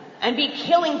and be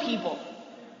killing people.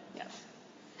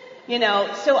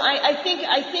 So I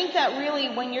think that really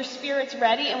when your spirit's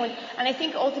ready and I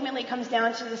think ultimately it comes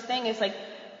down to this thing is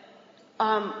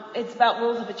it's about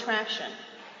rules of attraction.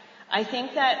 I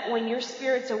think that when your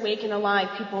spirit's awake and alive,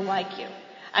 people like you.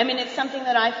 It's something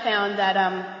that I've found that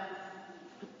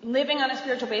living on a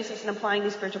spiritual basis and applying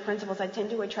these spiritual principles, I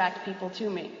tend to attract people to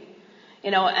me.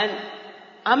 And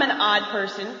I'm an odd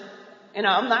person.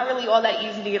 I'm not really all that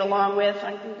easy to get along with.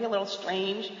 I can be a little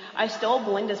strange. I stole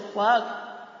Belinda's plug.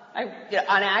 On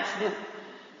accident,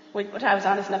 which I was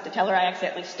honest enough to tell her I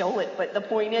accidentally stole it. But the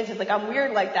point is I'm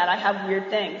weird like that. I have weird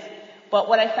things. But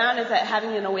what I found is that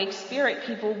having an awake spirit,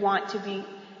 people want to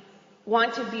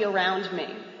be around me.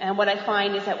 And what I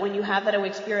find is that when you have that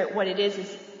awake spirit, what it is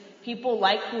people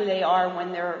like who they are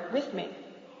when they're with me.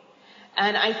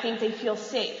 And I think they feel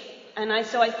safe.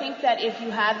 So I think that if you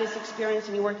have this experience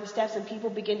and you work the steps and people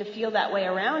begin to feel that way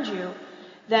around you,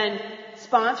 then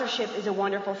sponsorship is a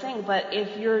wonderful thing. But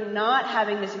if you're not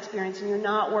having this experience and you're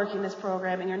not working this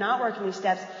program and you're not working these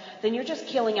steps, then you're just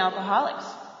killing alcoholics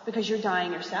because you're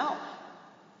dying yourself.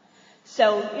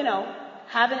 So,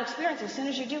 have an experience as soon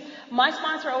as you do. My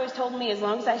sponsor always told me as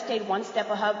long as I stayed one step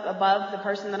above the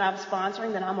person that I'm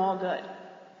sponsoring, then I'm all good.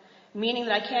 Meaning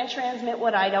that I can't transmit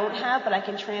what I don't have, but I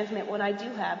can transmit what I do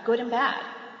have, good and bad.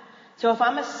 So if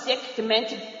I'm a sick,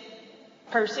 demented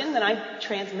person, then I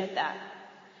transmit that.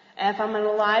 And if I'm an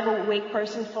alive, awake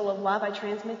person full of love, I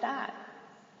transmit that.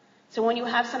 So when you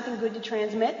have something good to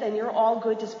transmit, then you're all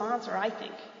good to sponsor, I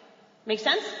think. Make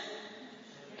sense?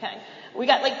 Okay. We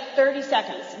got 30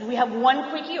 seconds. Do we have one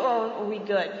quickie or are we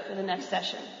good for the next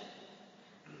session?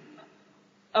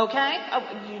 Okay. Oh,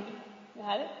 you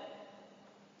had it?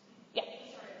 Yeah.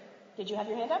 Did you have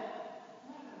your hand up?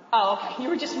 Oh, okay. You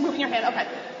were just moving your hand. Okay.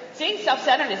 See?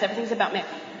 Self-centeredness. Everything's about me.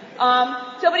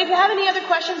 But if you have any other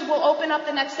questions, we'll open up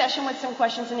the next session with some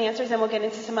questions and answers, and we'll get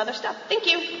into some other stuff. Thank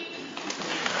you.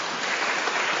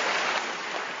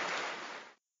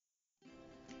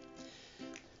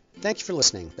 Thank you for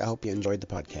listening. I hope you enjoyed the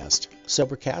podcast.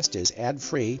 Sobercast is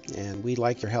ad-free, and we'd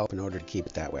like your help in order to keep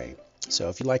it that way. So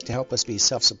if you'd like to help us be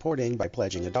self-supporting by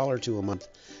pledging $1 to a month,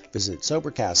 visit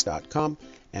Sobercast.com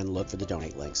and look for the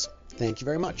donate links. Thank you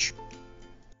very much.